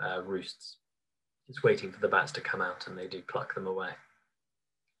of roosts, just waiting for the bats to come out, and they do pluck them away.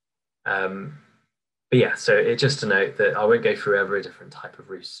 But yeah, so it's just to note that I won't go through every different type of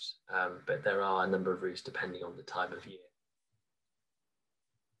roost, but there are a number of roosts depending on the time of year.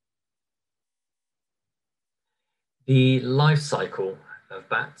 The life cycle of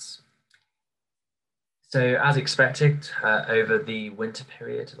bats. So as expected, over the winter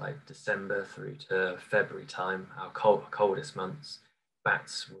period, like December through to February time, our coldest months,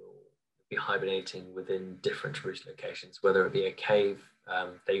 bats will be hibernating within different roost locations, whether it be a cave.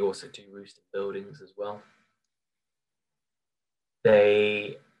 They also do roost in buildings as well.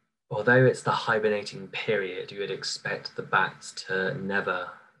 They although it's the hibernating period, you would expect the bats to never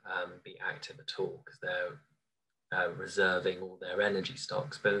be active at all because they're reserving all their energy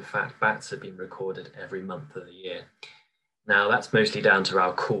stocks. But in fact, bats have been recorded every month of the year. Now, that's mostly down to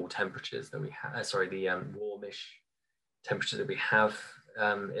our cool temperatures that we have, the warmish temperatures that we have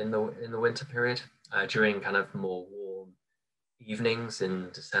in the winter period. During kind of more warm evenings in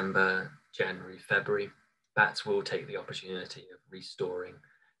December, January, February, bats will take the opportunity of restoring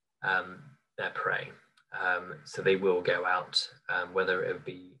their prey. So they will go out, whether it would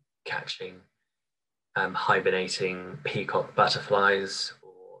be catching hibernating peacock butterflies,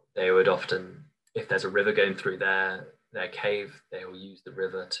 or they would often, if there's a river going through their cave, they will use the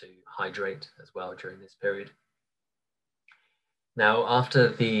river to hydrate as well during this period. Now, after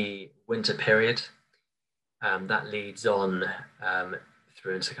the winter period, that leads on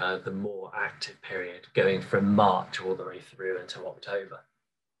through into kind of the more active period, going from March all the way through into October.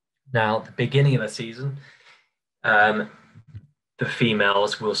 Now, at the beginning of the season, the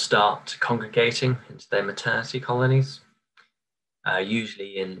females will start congregating into their maternity colonies,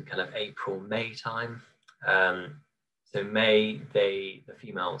 usually in kind of April, May time. So May, the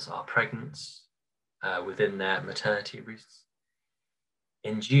females are pregnant within their maternity roosts.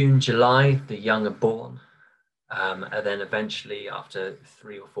 In June, July, the young are born. And then eventually, after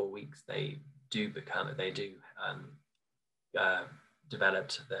 3 or 4 weeks, they do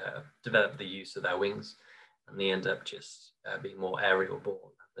develop the use of their wings, and they end up just being more aerial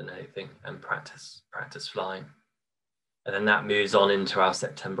born than anything, and practice flying. And then that moves on into our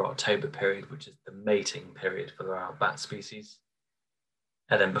September-October period, which is the mating period for our bat species.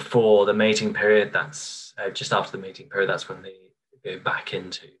 And then before the mating period, that's just after the mating period, that's when they go back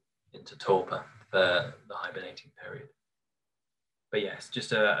into torpor for the hibernating period. But yes,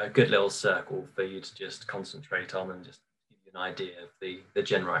 just a good little circle for you to just concentrate on and just give you an idea of the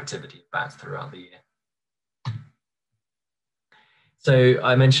general activity of bats throughout the year. So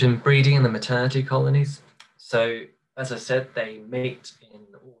I mentioned breeding in the maternity colonies. So as I said, they mate in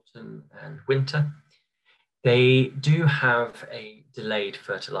autumn and winter. They do have a delayed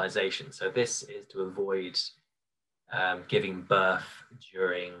fertilization. So this is to avoid giving birth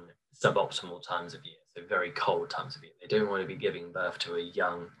during suboptimal times of year, so very cold times of year. They don't want to be giving birth to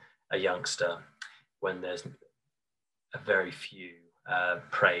a youngster when there's a very few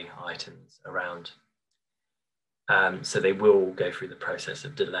prey items around. So they will go through the process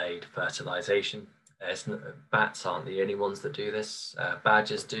of delayed fertilization. Bats aren't the only ones that do this.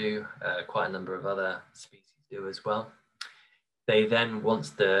 Badgers do, quite a number of other species do as well. They then, once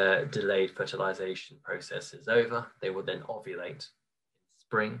the delayed fertilization process is over, they will then ovulate in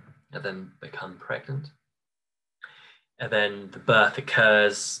spring and then become pregnant. And then the birth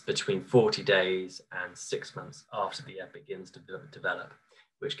occurs between 40 days and 6 months after the egg begins to develop,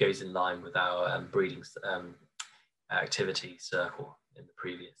 which goes in line with our breeding activity circle in the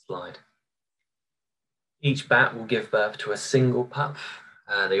previous slide. Each bat will give birth to a single pup.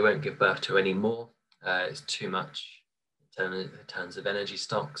 They won't give birth to any more. It's too much in terms of energy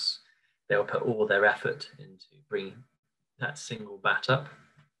stocks. They'll put all their effort into bringing that single bat up,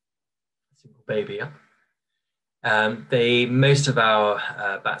 single baby up. Most of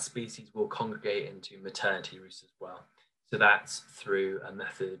our bat species will congregate into maternity roosts as well. So that's through a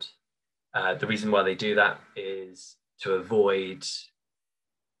method. The reason why they do that is to avoid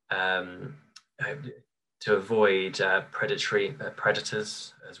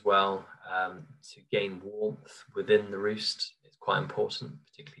predators as well. To gain warmth within the roost is quite important,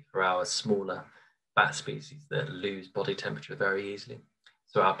 particularly for our smaller bat species that lose body temperature very easily.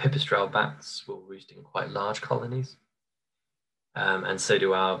 So our pipistrelle bats will roost in quite large colonies, and so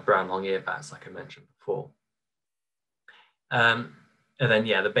do our brown long-eared bats, like I mentioned before. And then,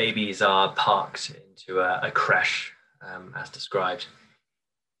 yeah, the babies are parked into a creche, as described.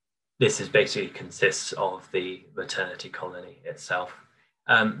 This is basically consists of the maternity colony itself.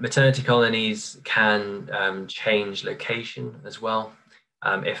 Maternity colonies can change location as well.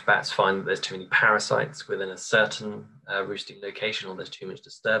 If bats find that there's too many parasites within a certain roosting location, or there's too much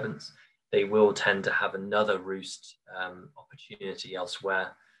disturbance, they will tend to have another roost opportunity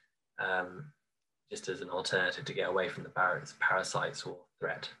elsewhere, just as an alternative to get away from the parasites or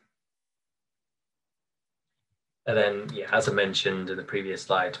threat. And then, yeah, as I mentioned in the previous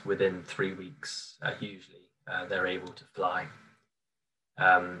slide, within 3 weeks, usually they're able to fly.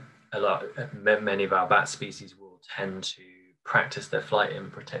 Many of our bat species will tend to practice their flight in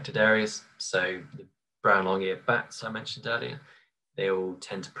protected areas. So the brown long-eared bats I mentioned earlier, they all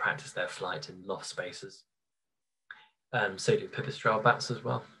tend to practice their flight in loft spaces. So do pipistrelle bats as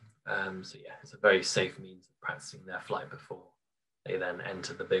well. So yeah, it's a very safe means of practicing their flight before they then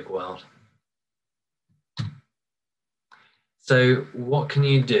enter the big world. So what can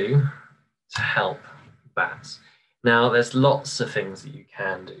you do to help bats? Now, there's lots of things that you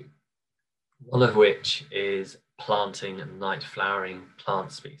can do, one of which is planting night flowering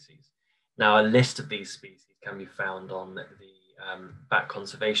plant species. Now, a list of these species can be found on the Bat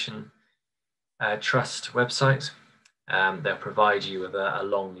Conservation Trust website. They'll provide you with a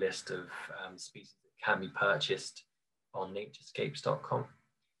long list of species that can be purchased on naturescapes.com,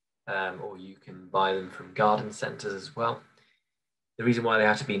 or you can buy them from garden centres as well. The reason why they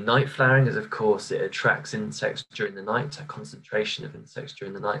have to be night flowering is, of course, it attracts insects during the night, a concentration of insects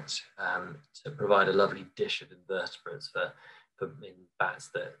during the night, to provide a lovely dish of invertebrates for bats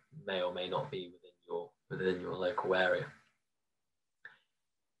that may or may not be within your local area.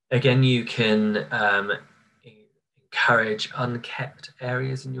 Again, you can encourage unkept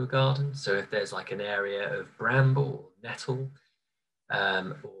areas in your garden. So if there's like an area of bramble or nettle,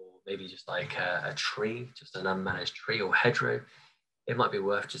 or maybe just like a tree, just an unmanaged tree or hedgerow, it might be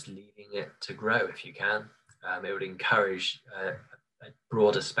worth just leaving it to grow if you can. It would encourage a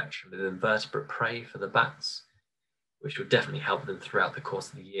broader spectrum of invertebrate prey for the bats, which would definitely help them throughout the course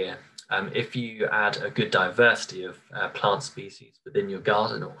of the year. If you add a good diversity of plant species within your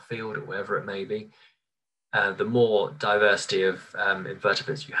garden or field or wherever it may be, the more diversity of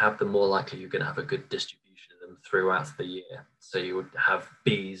invertebrates you have, the more likely you're going to have a good distribution of them throughout the year. So you would have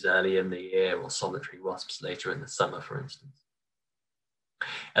bees early in the year or solitary wasps later in the summer, for instance.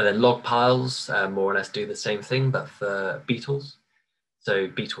 And then log piles more or less do the same thing, but for beetles. So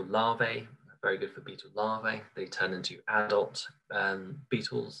beetle larvae, very good for beetle larvae. They turn into adult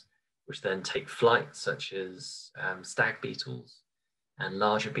beetles, which then take flight, such as stag beetles and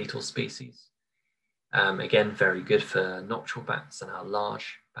larger beetle species. Again, very good for nocturnal bats and our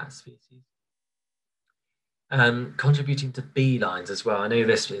large bat species. Contributing to bee lines as well. I know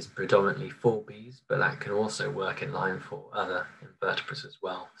this is predominantly for bees, but that can also work in line for other invertebrates as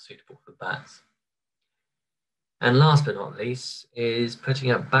well, suitable for bats. And last but not least is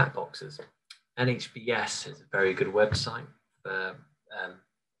putting up bat boxes. NHBS is a very good website for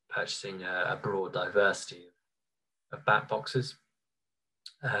purchasing a broad diversity of bat boxes.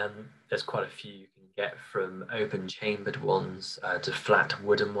 There's quite a few you can get, from open chambered ones to flat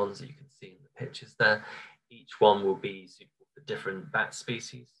wooden ones that you can see in the pictures there. Each one will be suitable for different bat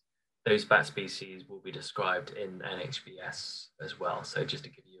species. Those bat species will be described in NHBS as well. So just to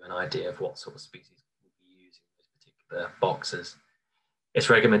give you an idea of what sort of species we'll be using those particular boxes. It's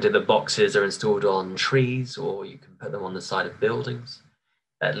recommended that boxes are installed on trees, or you can put them on the side of buildings,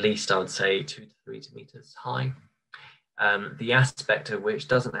 at least I would say 2 to 3 meters high. The aspect of which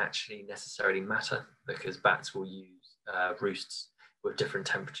doesn't actually necessarily matter, because bats will use roosts with different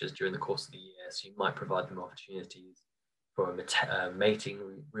temperatures during the course of the year. So you might provide them opportunities for a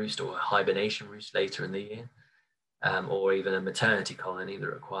mating roost or a hibernation roost later in the year, or even a maternity colony that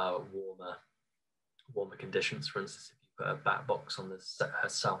require warmer conditions. For instance, if you put a bat box on the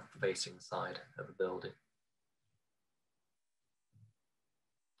south-facing side of a building.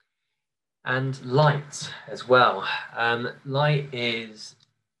 And light as well. Light is,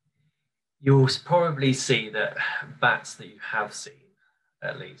 you'll probably see that bats that you have seen,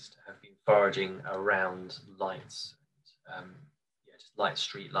 at least, have been foraging around lights, just light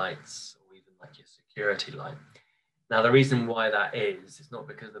street lights, or even like your security light. Now, the reason why that is not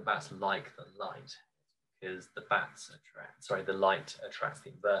because the bats like the light, it's because the light attracts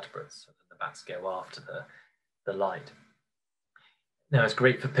the invertebrates, so then the bats go after the light. Now, it's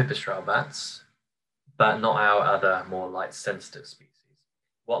great for pipistrelle bats, but not our other more light-sensitive species.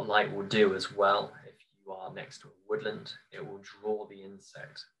 What light will do as well, if you are next to a woodland, it will draw the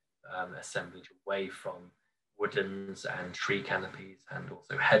insect assemblage away from woodlands and tree canopies and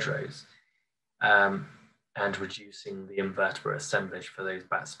also hedgerows, and reducing the invertebrate assemblage for those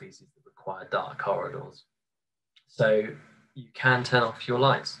bat species that require dark corridors. So you can turn off your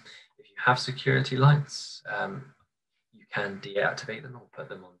lights. If you have security lights, you can deactivate them or put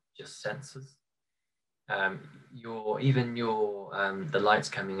them on just sensors. The lights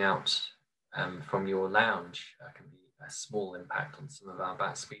coming out from your lounge can be a small impact on some of our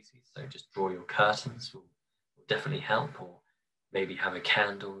bat species. So just draw your curtains will definitely help, or maybe have a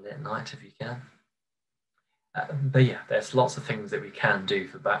candle lit night if you can. But yeah, there's lots of things that we can do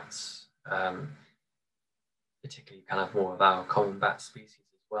for bats, particularly kind of more of our common bat species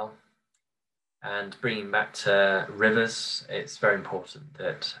as well. And bringing back to rivers, it's very important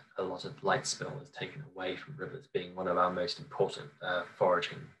that a lot of light spill is taken away from rivers, being one of our most important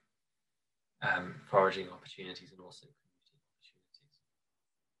foraging opportunities and also community opportunities.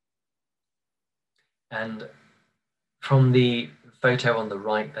 And from the photo on the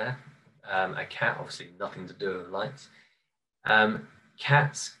right there, a cat, obviously nothing to do with lights.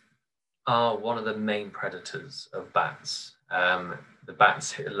 Cats are one of the main predators of bats. The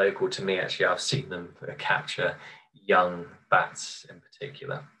bats local to me, actually, I've seen them capture young bats in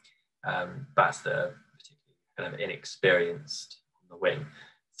particular, bats that are particularly kind of inexperienced on the wing.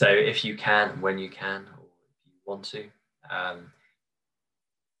 So if you can, when you can, or if you want to,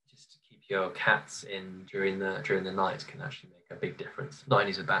 just to keep your cats in during the night can actually make a big difference, not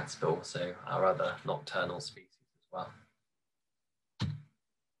only to bats, but also our other nocturnal species as well.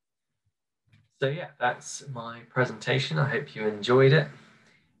 So yeah, that's my presentation. I hope you enjoyed it.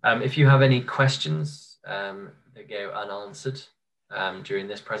 If you have any questions that go unanswered during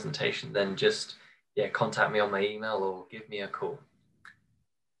this presentation, then just contact me on my email or give me a call.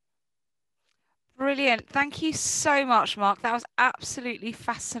 Brilliant. Thank you so much, Mark. That was absolutely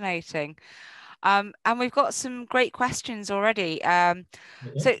fascinating. And we've got some great questions already.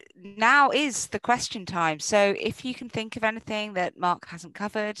 So now is the question time. So if you can think of anything that Mark hasn't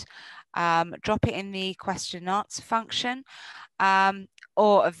covered, drop it in the question and answer function,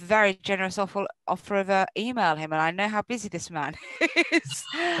 or a very generous offer of email him. And I know how busy this man is.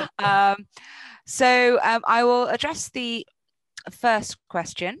 So I will address the first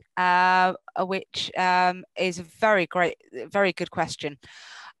question, which is a very good question.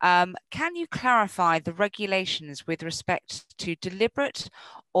 Can you clarify the regulations with respect to deliberate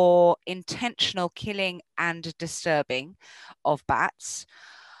or intentional killing and disturbing of bats?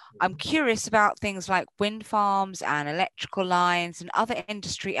 I'm curious about things like wind farms and electrical lines and other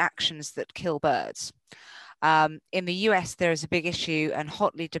industry actions that kill birds. In the US, there is a big issue and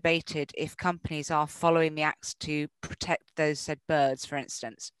hotly debated if companies are following the acts to protect those said birds, for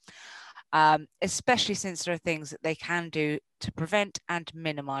instance, especially since there are things that they can do to prevent and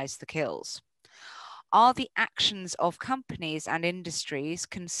minimize the kills. Are the actions of companies and industries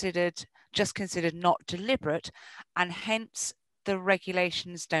considered not deliberate, and hence the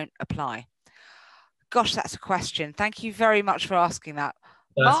regulations don't apply? Gosh, that's a question. Thank you very much for asking that.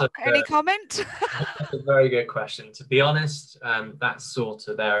 Mark, any comment? That's a very good question. To be honest, that sort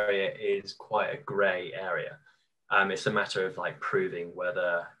of area is quite a grey area. It's a matter of like proving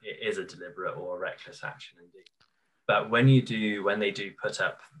whether it is a deliberate or a reckless action indeed. But when they do put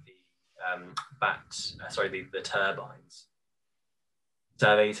up the the turbines,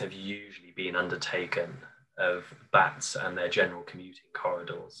 surveys have usually been undertaken of bats and their general commuting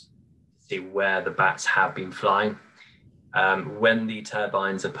corridors to see where the bats have been flying. When the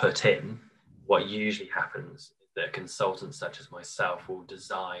turbines are put in, what usually happens is that consultants such as myself will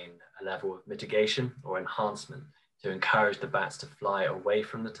design a level of mitigation or enhancement to encourage the bats to fly away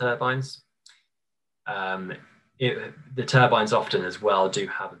from the turbines. The turbines often as well do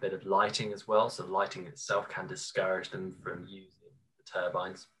have a bit of lighting as well, so lighting itself can discourage them from using the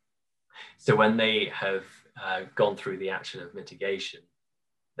turbines. So when they have gone through the action of mitigation,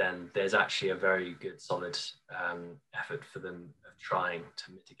 then there's actually a very good solid effort for them of trying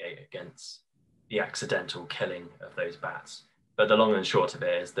to mitigate against the accidental killing of those bats. But the long and short of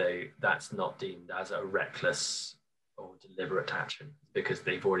it is that's not deemed as a reckless or deliberate action because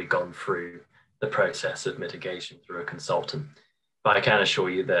they've already gone through the process of mitigation through a consultant. But I can assure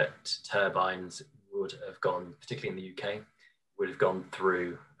you that turbines would have gone, particularly in the UK, would have gone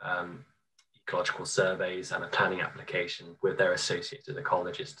through ecological surveys and a planning application with their associated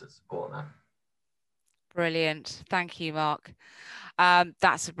ecologists to support that. Brilliant. Thank you, Mark.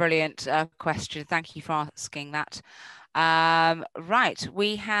 That's a brilliant question. Thank you for asking that. Right,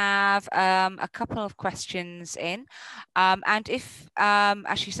 we have a couple of questions in, and if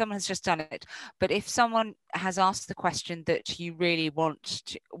actually someone has just done it, but if someone has asked the question that you really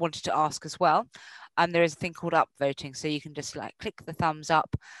wanted to ask as well, there is a thing called upvoting, so you can just like click the thumbs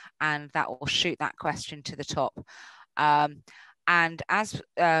up and that will shoot that question to the top. And as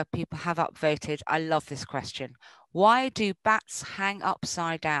people have upvoted, I love this question. Why do bats hang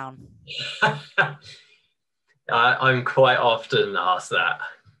upside down? I'm quite often asked that.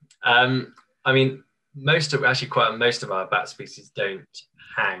 I mean, most of our bat species don't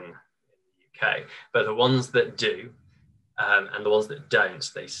hang in the UK, but the ones that do, and the ones that don't,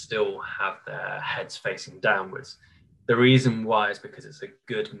 they still have their heads facing downwards. The reason why is because it's a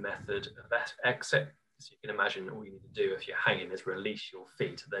good method of exit. So you can imagine all you need to do if you're hanging is release your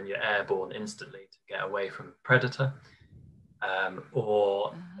feet, then you're airborne instantly to get away from a predator.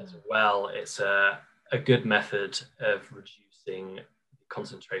 Or as well, it's a good method of reducing the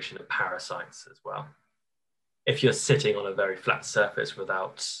concentration of parasites as well. If you're sitting on a very flat surface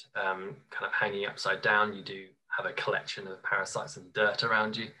without kind of hanging upside down, you do have a collection of parasites and dirt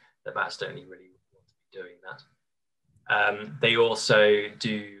around you. The bats don't really want to be doing that. They also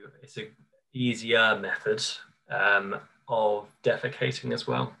do, it's an easier method of defecating as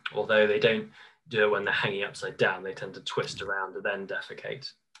well, although they don't do it when they're hanging upside down. They tend to twist around and then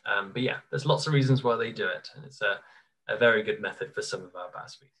defecate. But yeah, there's lots of reasons why they do it, and it's a very good method for some of our bat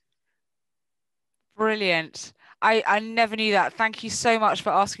species. Brilliant. I never knew that. Thank you so much for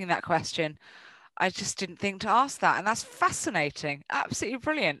asking that question. I just didn't think to ask that, and that's fascinating. Absolutely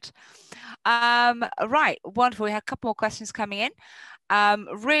brilliant. Right, wonderful. We had a couple more questions coming in.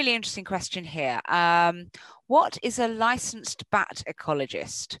 Really interesting question here. What is a licensed bat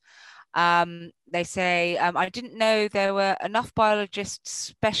ecologist? They say, I didn't know there were enough biologists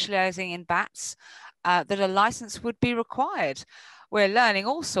specializing in bats that a license would be required. We're learning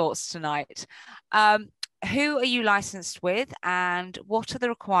all sorts tonight. Who are you licensed with, and what are the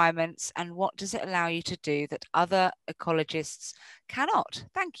requirements, and what does it allow you to do that other ecologists cannot?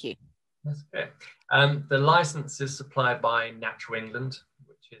 Thank you. That's okay. The license is supplied by Natural England,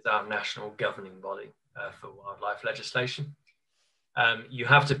 which is our national governing body for wildlife legislation. You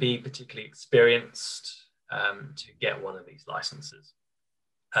have to be particularly experienced to get one of these licenses.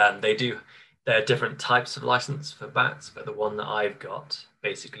 There are different types of license for bats, but the one that I've got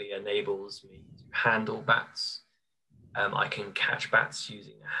basically enables me to handle bats. I can catch bats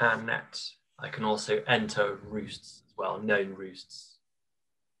using a hand net. I can also enter roosts as well, known roosts,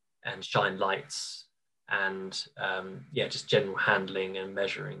 and shine lights, and yeah, just general handling and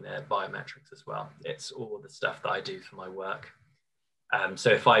measuring their biometrics as well. It's all the stuff that I do for my work. So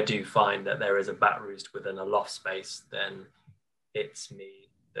if I do find that there is a bat roost within a loft space, then it's me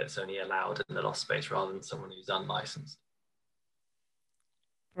that's only allowed in the loft space rather than someone who's unlicensed.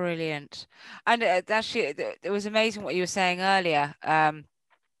 Brilliant. And actually, it was amazing what you were saying earlier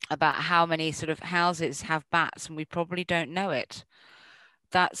about how many sort of houses have bats, and we probably don't know it.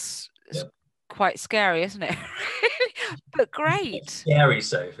 That's quite scary, isn't it? But great. It's scary,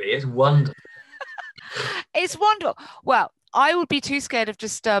 Sophie. It's wonderful. It's wonderful. Well, I would be too scared of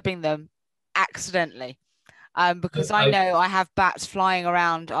disturbing them accidentally. Because I know I have bats flying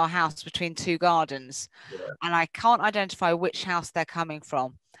around our house between two gardens, and I can't identify which house they're coming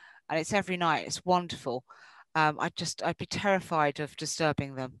from. And it's every night. It's wonderful. I'd be terrified of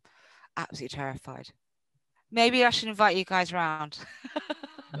disturbing them. Absolutely terrified. Maybe I should invite you guys around.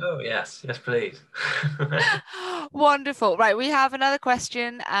 Oh, yes, please. Wonderful. Right, we have another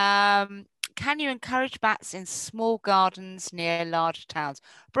question. Can you encourage bats in small gardens near large towns?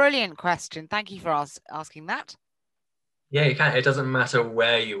 Brilliant question. Thank you for asking that. Yeah, you can. It doesn't matter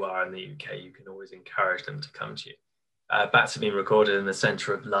where you are in the UK. You can always encourage them to come to you. Bats have been recorded in the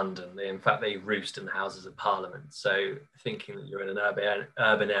centre of London. In fact, they roost in the Houses of Parliament. So thinking that you're in an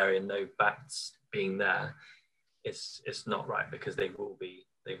urban area and no bats being there, it's not right, because they will be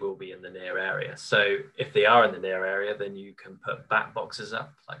in the near area. So if they are in the near area, then you can put bat boxes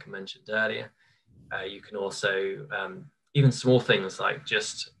up, like I mentioned earlier. You can also, even small things like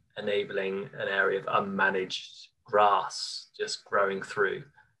just enabling an area of unmanaged grass just growing through,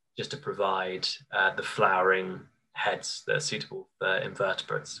 just to provide the flowering heads that are suitable for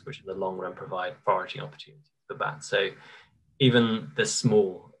invertebrates, which in the long run provide foraging opportunities for bats. So even the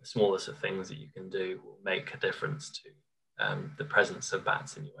smallest of things that you can do will make a difference to the presence of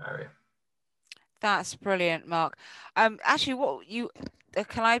bats in your area. That's brilliant, Mark. Actually,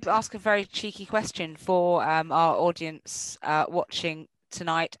 can I ask a very cheeky question for our audience watching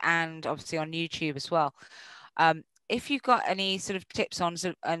tonight, and obviously on YouTube as well? If you've got any sort of tips on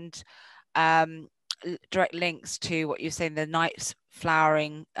and direct links to what you're saying, the night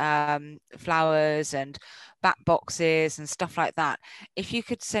flowering flowers and bat boxes and stuff like that, if you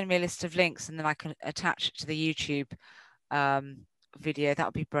could send me a list of links and then I can attach it to the YouTube video, that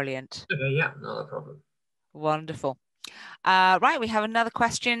would be brilliant. Yeah, not a problem. Wonderful. Right, we have another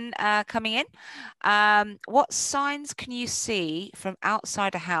question coming in. What signs can you see from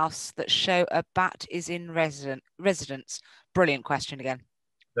outside a house that show a bat is in residence? Brilliant question again.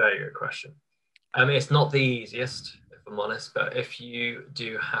 Very good question. I mean, it's not the easiest, if I'm honest, but if you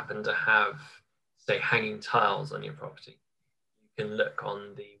do happen to have, say, hanging tiles on your property, you can look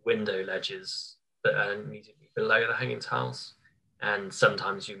on the window ledges that are immediately below the hanging tiles, and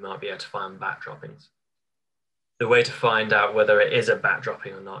sometimes you might be able to find bat droppings. The way to find out whether it is a bat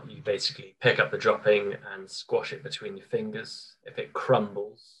dropping or not, you basically pick up the dropping and squash it between your fingers. If it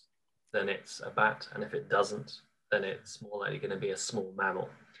crumbles, then it's a bat, and if it doesn't, then it's more likely going to be a small mammal.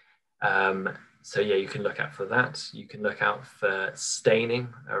 So yeah, you can look out for that. You can look out for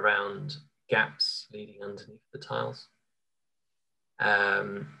staining around gaps leading underneath the tiles.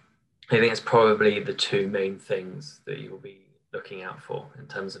 I think it's probably the two main things that you'll be looking out for in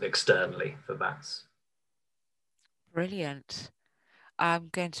terms of externally for bats. Brilliant. I'm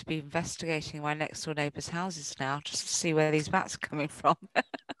going to be investigating my next door neighbours' houses now just to see where these bats are coming from.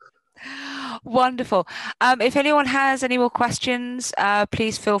 Wonderful. If anyone has any more questions,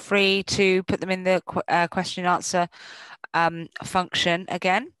 please feel free to put them in the question and answer function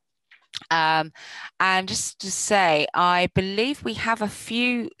again. And just to say, I believe we have a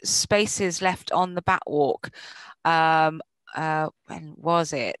few spaces left on the bat walk. When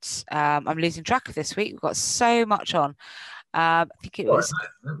was it? I'm losing track of this week. We've got so much on. I think it was,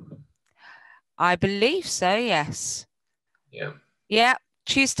 I believe so, yes. Yeah. Yeah,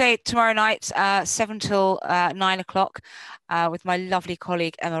 Tuesday, tomorrow night, 7 till 9 o'clock, with my lovely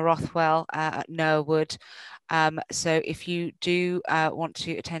colleague Emma Rothwell at Noah Wood. So if you do want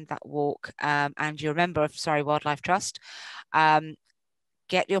to attend that walk and you're a member of Surrey Wildlife Trust,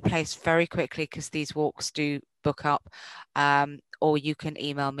 get your place very quickly because these walks do book up. Or you can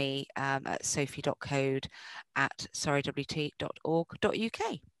email me at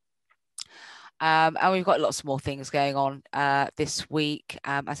sophie.code@surreywt.org.uk. And we've got lots more things going on this week.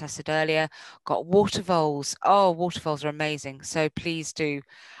 As I said earlier, got water voles. Oh, water voles are amazing. So please do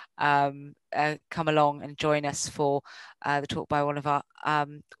come along and join us for the talk by one of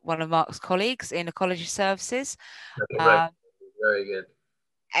Mark's colleagues in Ecology Services. Very good.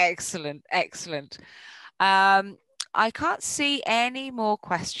 Excellent, excellent. I can't see any more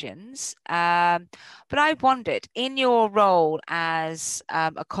questions, but I wondered, in your role as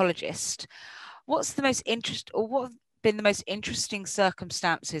ecologist, what's the most what have been the most interesting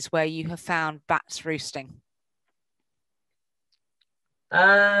circumstances where you have found bats roosting?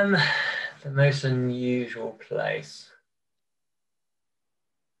 The most unusual place.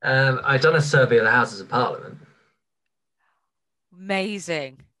 I've done a survey of the Houses of Parliament.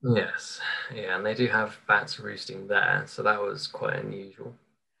 Amazing. Yes, yeah, and they do have bats roosting there, so that was quite unusual.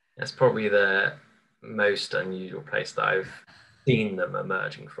 That's probably the most unusual place that I've seen them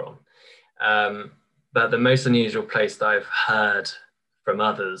emerging from. But the most unusual place that I've heard from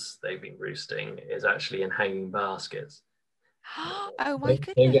others they've been roosting is actually in hanging baskets. Oh my Don't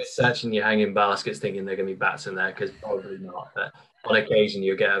get goodness. searching your hanging baskets thinking there are going to be bats in there, because probably not. But on occasion,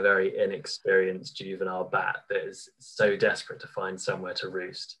 you get a very inexperienced juvenile bat that is so desperate to find somewhere to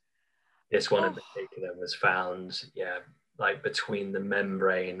roost. This one in particular was found, yeah, like between the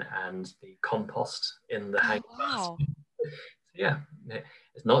membrane and the compost in the hanging basket. So yeah,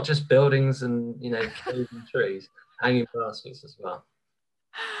 it's not just buildings and caves and trees, hanging baskets as well.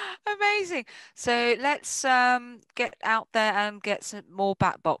 Amazing. So let's get out there and get some more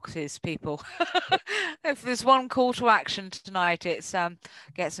bat boxes, people. If there's one call to action tonight, it's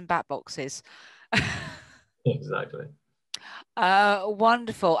get some bat boxes. Exactly.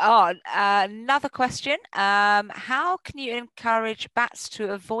 Wonderful. Oh, another question. How can you encourage bats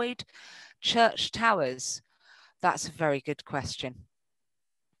to avoid church towers? That's a very good question.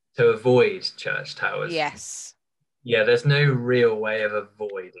 To avoid church towers. Yes. Yeah, there's no real way of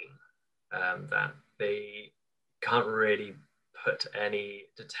avoiding that. They can't really put any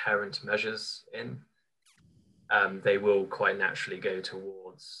deterrent measures in. They will quite naturally go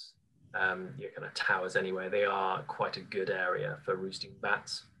towards your kind of towers anyway. They are quite a good area for roosting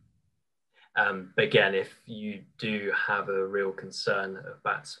bats. But again, if you do have a real concern of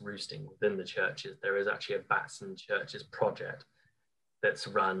bats roosting within the churches, there is actually a Bats in Churches project that's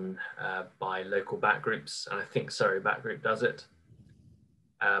run by local bat groups, and I think Surrey Bat Group does it,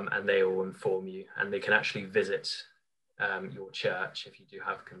 and they will inform you, and they can actually visit your church if you do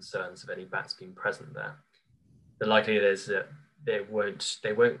have concerns of any bats being present there. The likelihood is that they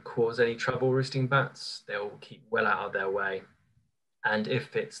won't cause any trouble roosting bats. They'll keep well out of their way, and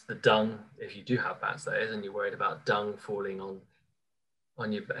if it's the dung, if you do have bats that is, and you're worried about dung falling on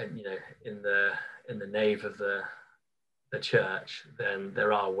your, in the nave of the church, then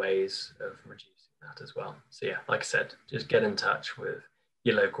there are ways of reducing that as well. So yeah, like I said, just get in touch with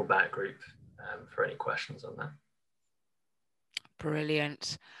your local bat group for any questions on that.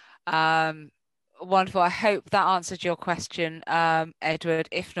 Brilliant. Wonderful. I hope that answered your question, Edward.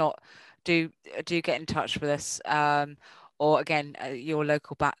 If not, do get in touch with us, or again, your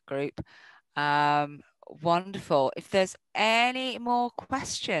local bat group. Wonderful. If there's any more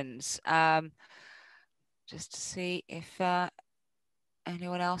questions, just to see if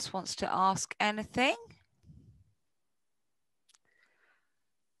anyone else wants to ask anything.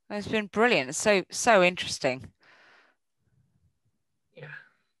 It's been brilliant. It's so interesting.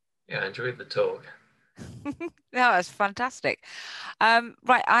 Yeah, I enjoyed the talk. No, that's fantastic.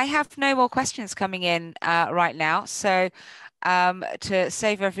 Right, I have no more questions coming in right now. So to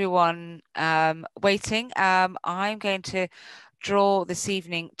save everyone waiting, I'm going to draw this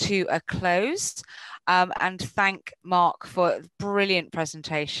evening to a close. and thank Marc for a brilliant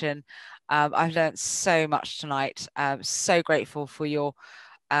presentation. I've learned so much tonight. So grateful for your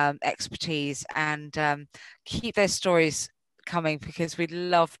expertise, and keep those stories coming, because we'd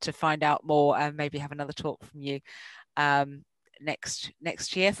love to find out more and maybe have another talk from you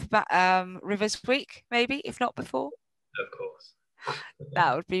next year for Rivers Week, maybe, if not before. Of course.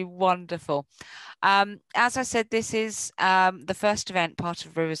 That would be wonderful. As I said, this is the first event, part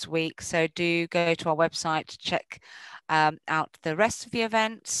of Rivers Week, so do go to our website to check out the rest of the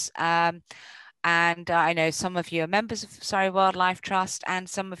events. And I know some of you are members of Surrey Wildlife Trust, and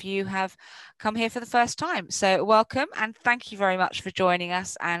some of you have come here for the first time. So welcome, and thank you very much for joining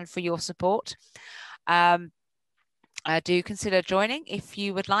us and for your support. Do consider joining if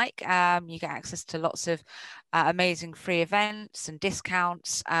you would like. You get access to lots of amazing free events and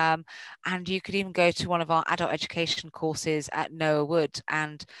discounts, and you could even go to one of our adult education courses at Noah Wood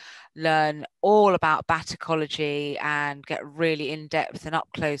and learn all about bat ecology and get really in depth and up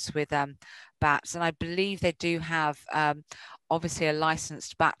close with bats. And I believe they do have obviously a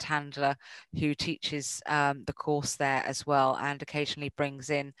licensed bat handler who teaches the course there as well, and occasionally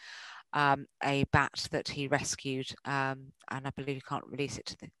brings in a bat that he rescued, and I believe you can't release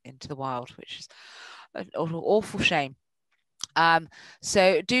it into the wild, which is an awful shame.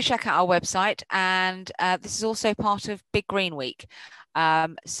 So do check out our website, and this is also part of Big Green Week.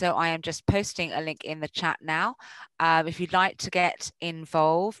 So I am just posting a link in the chat now. If you'd like to get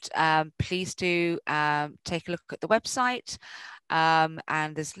involved, please do take a look at the website.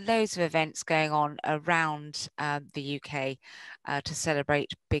 And there's loads of events going on around the UK to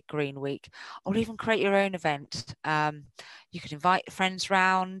celebrate Big Green Week, or even create your own event. You could invite friends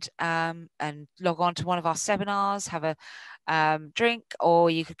round and log on to one of our seminars, have a drink, or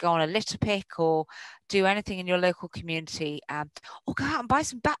you could go on a litter pick, or do anything in your local community, or go out and buy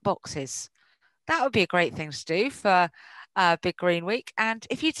some bat boxes. That would be a great thing to do for Big Green Week. And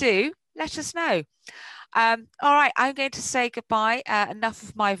if you do, let us know. All right, I'm going to say goodbye. Enough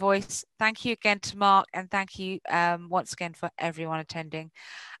of my voice. Thank you again to Marc, and thank you once again for everyone attending,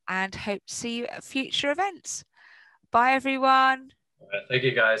 and hope to see you at future events. Bye, everyone. All right, thank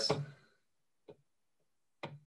you, guys.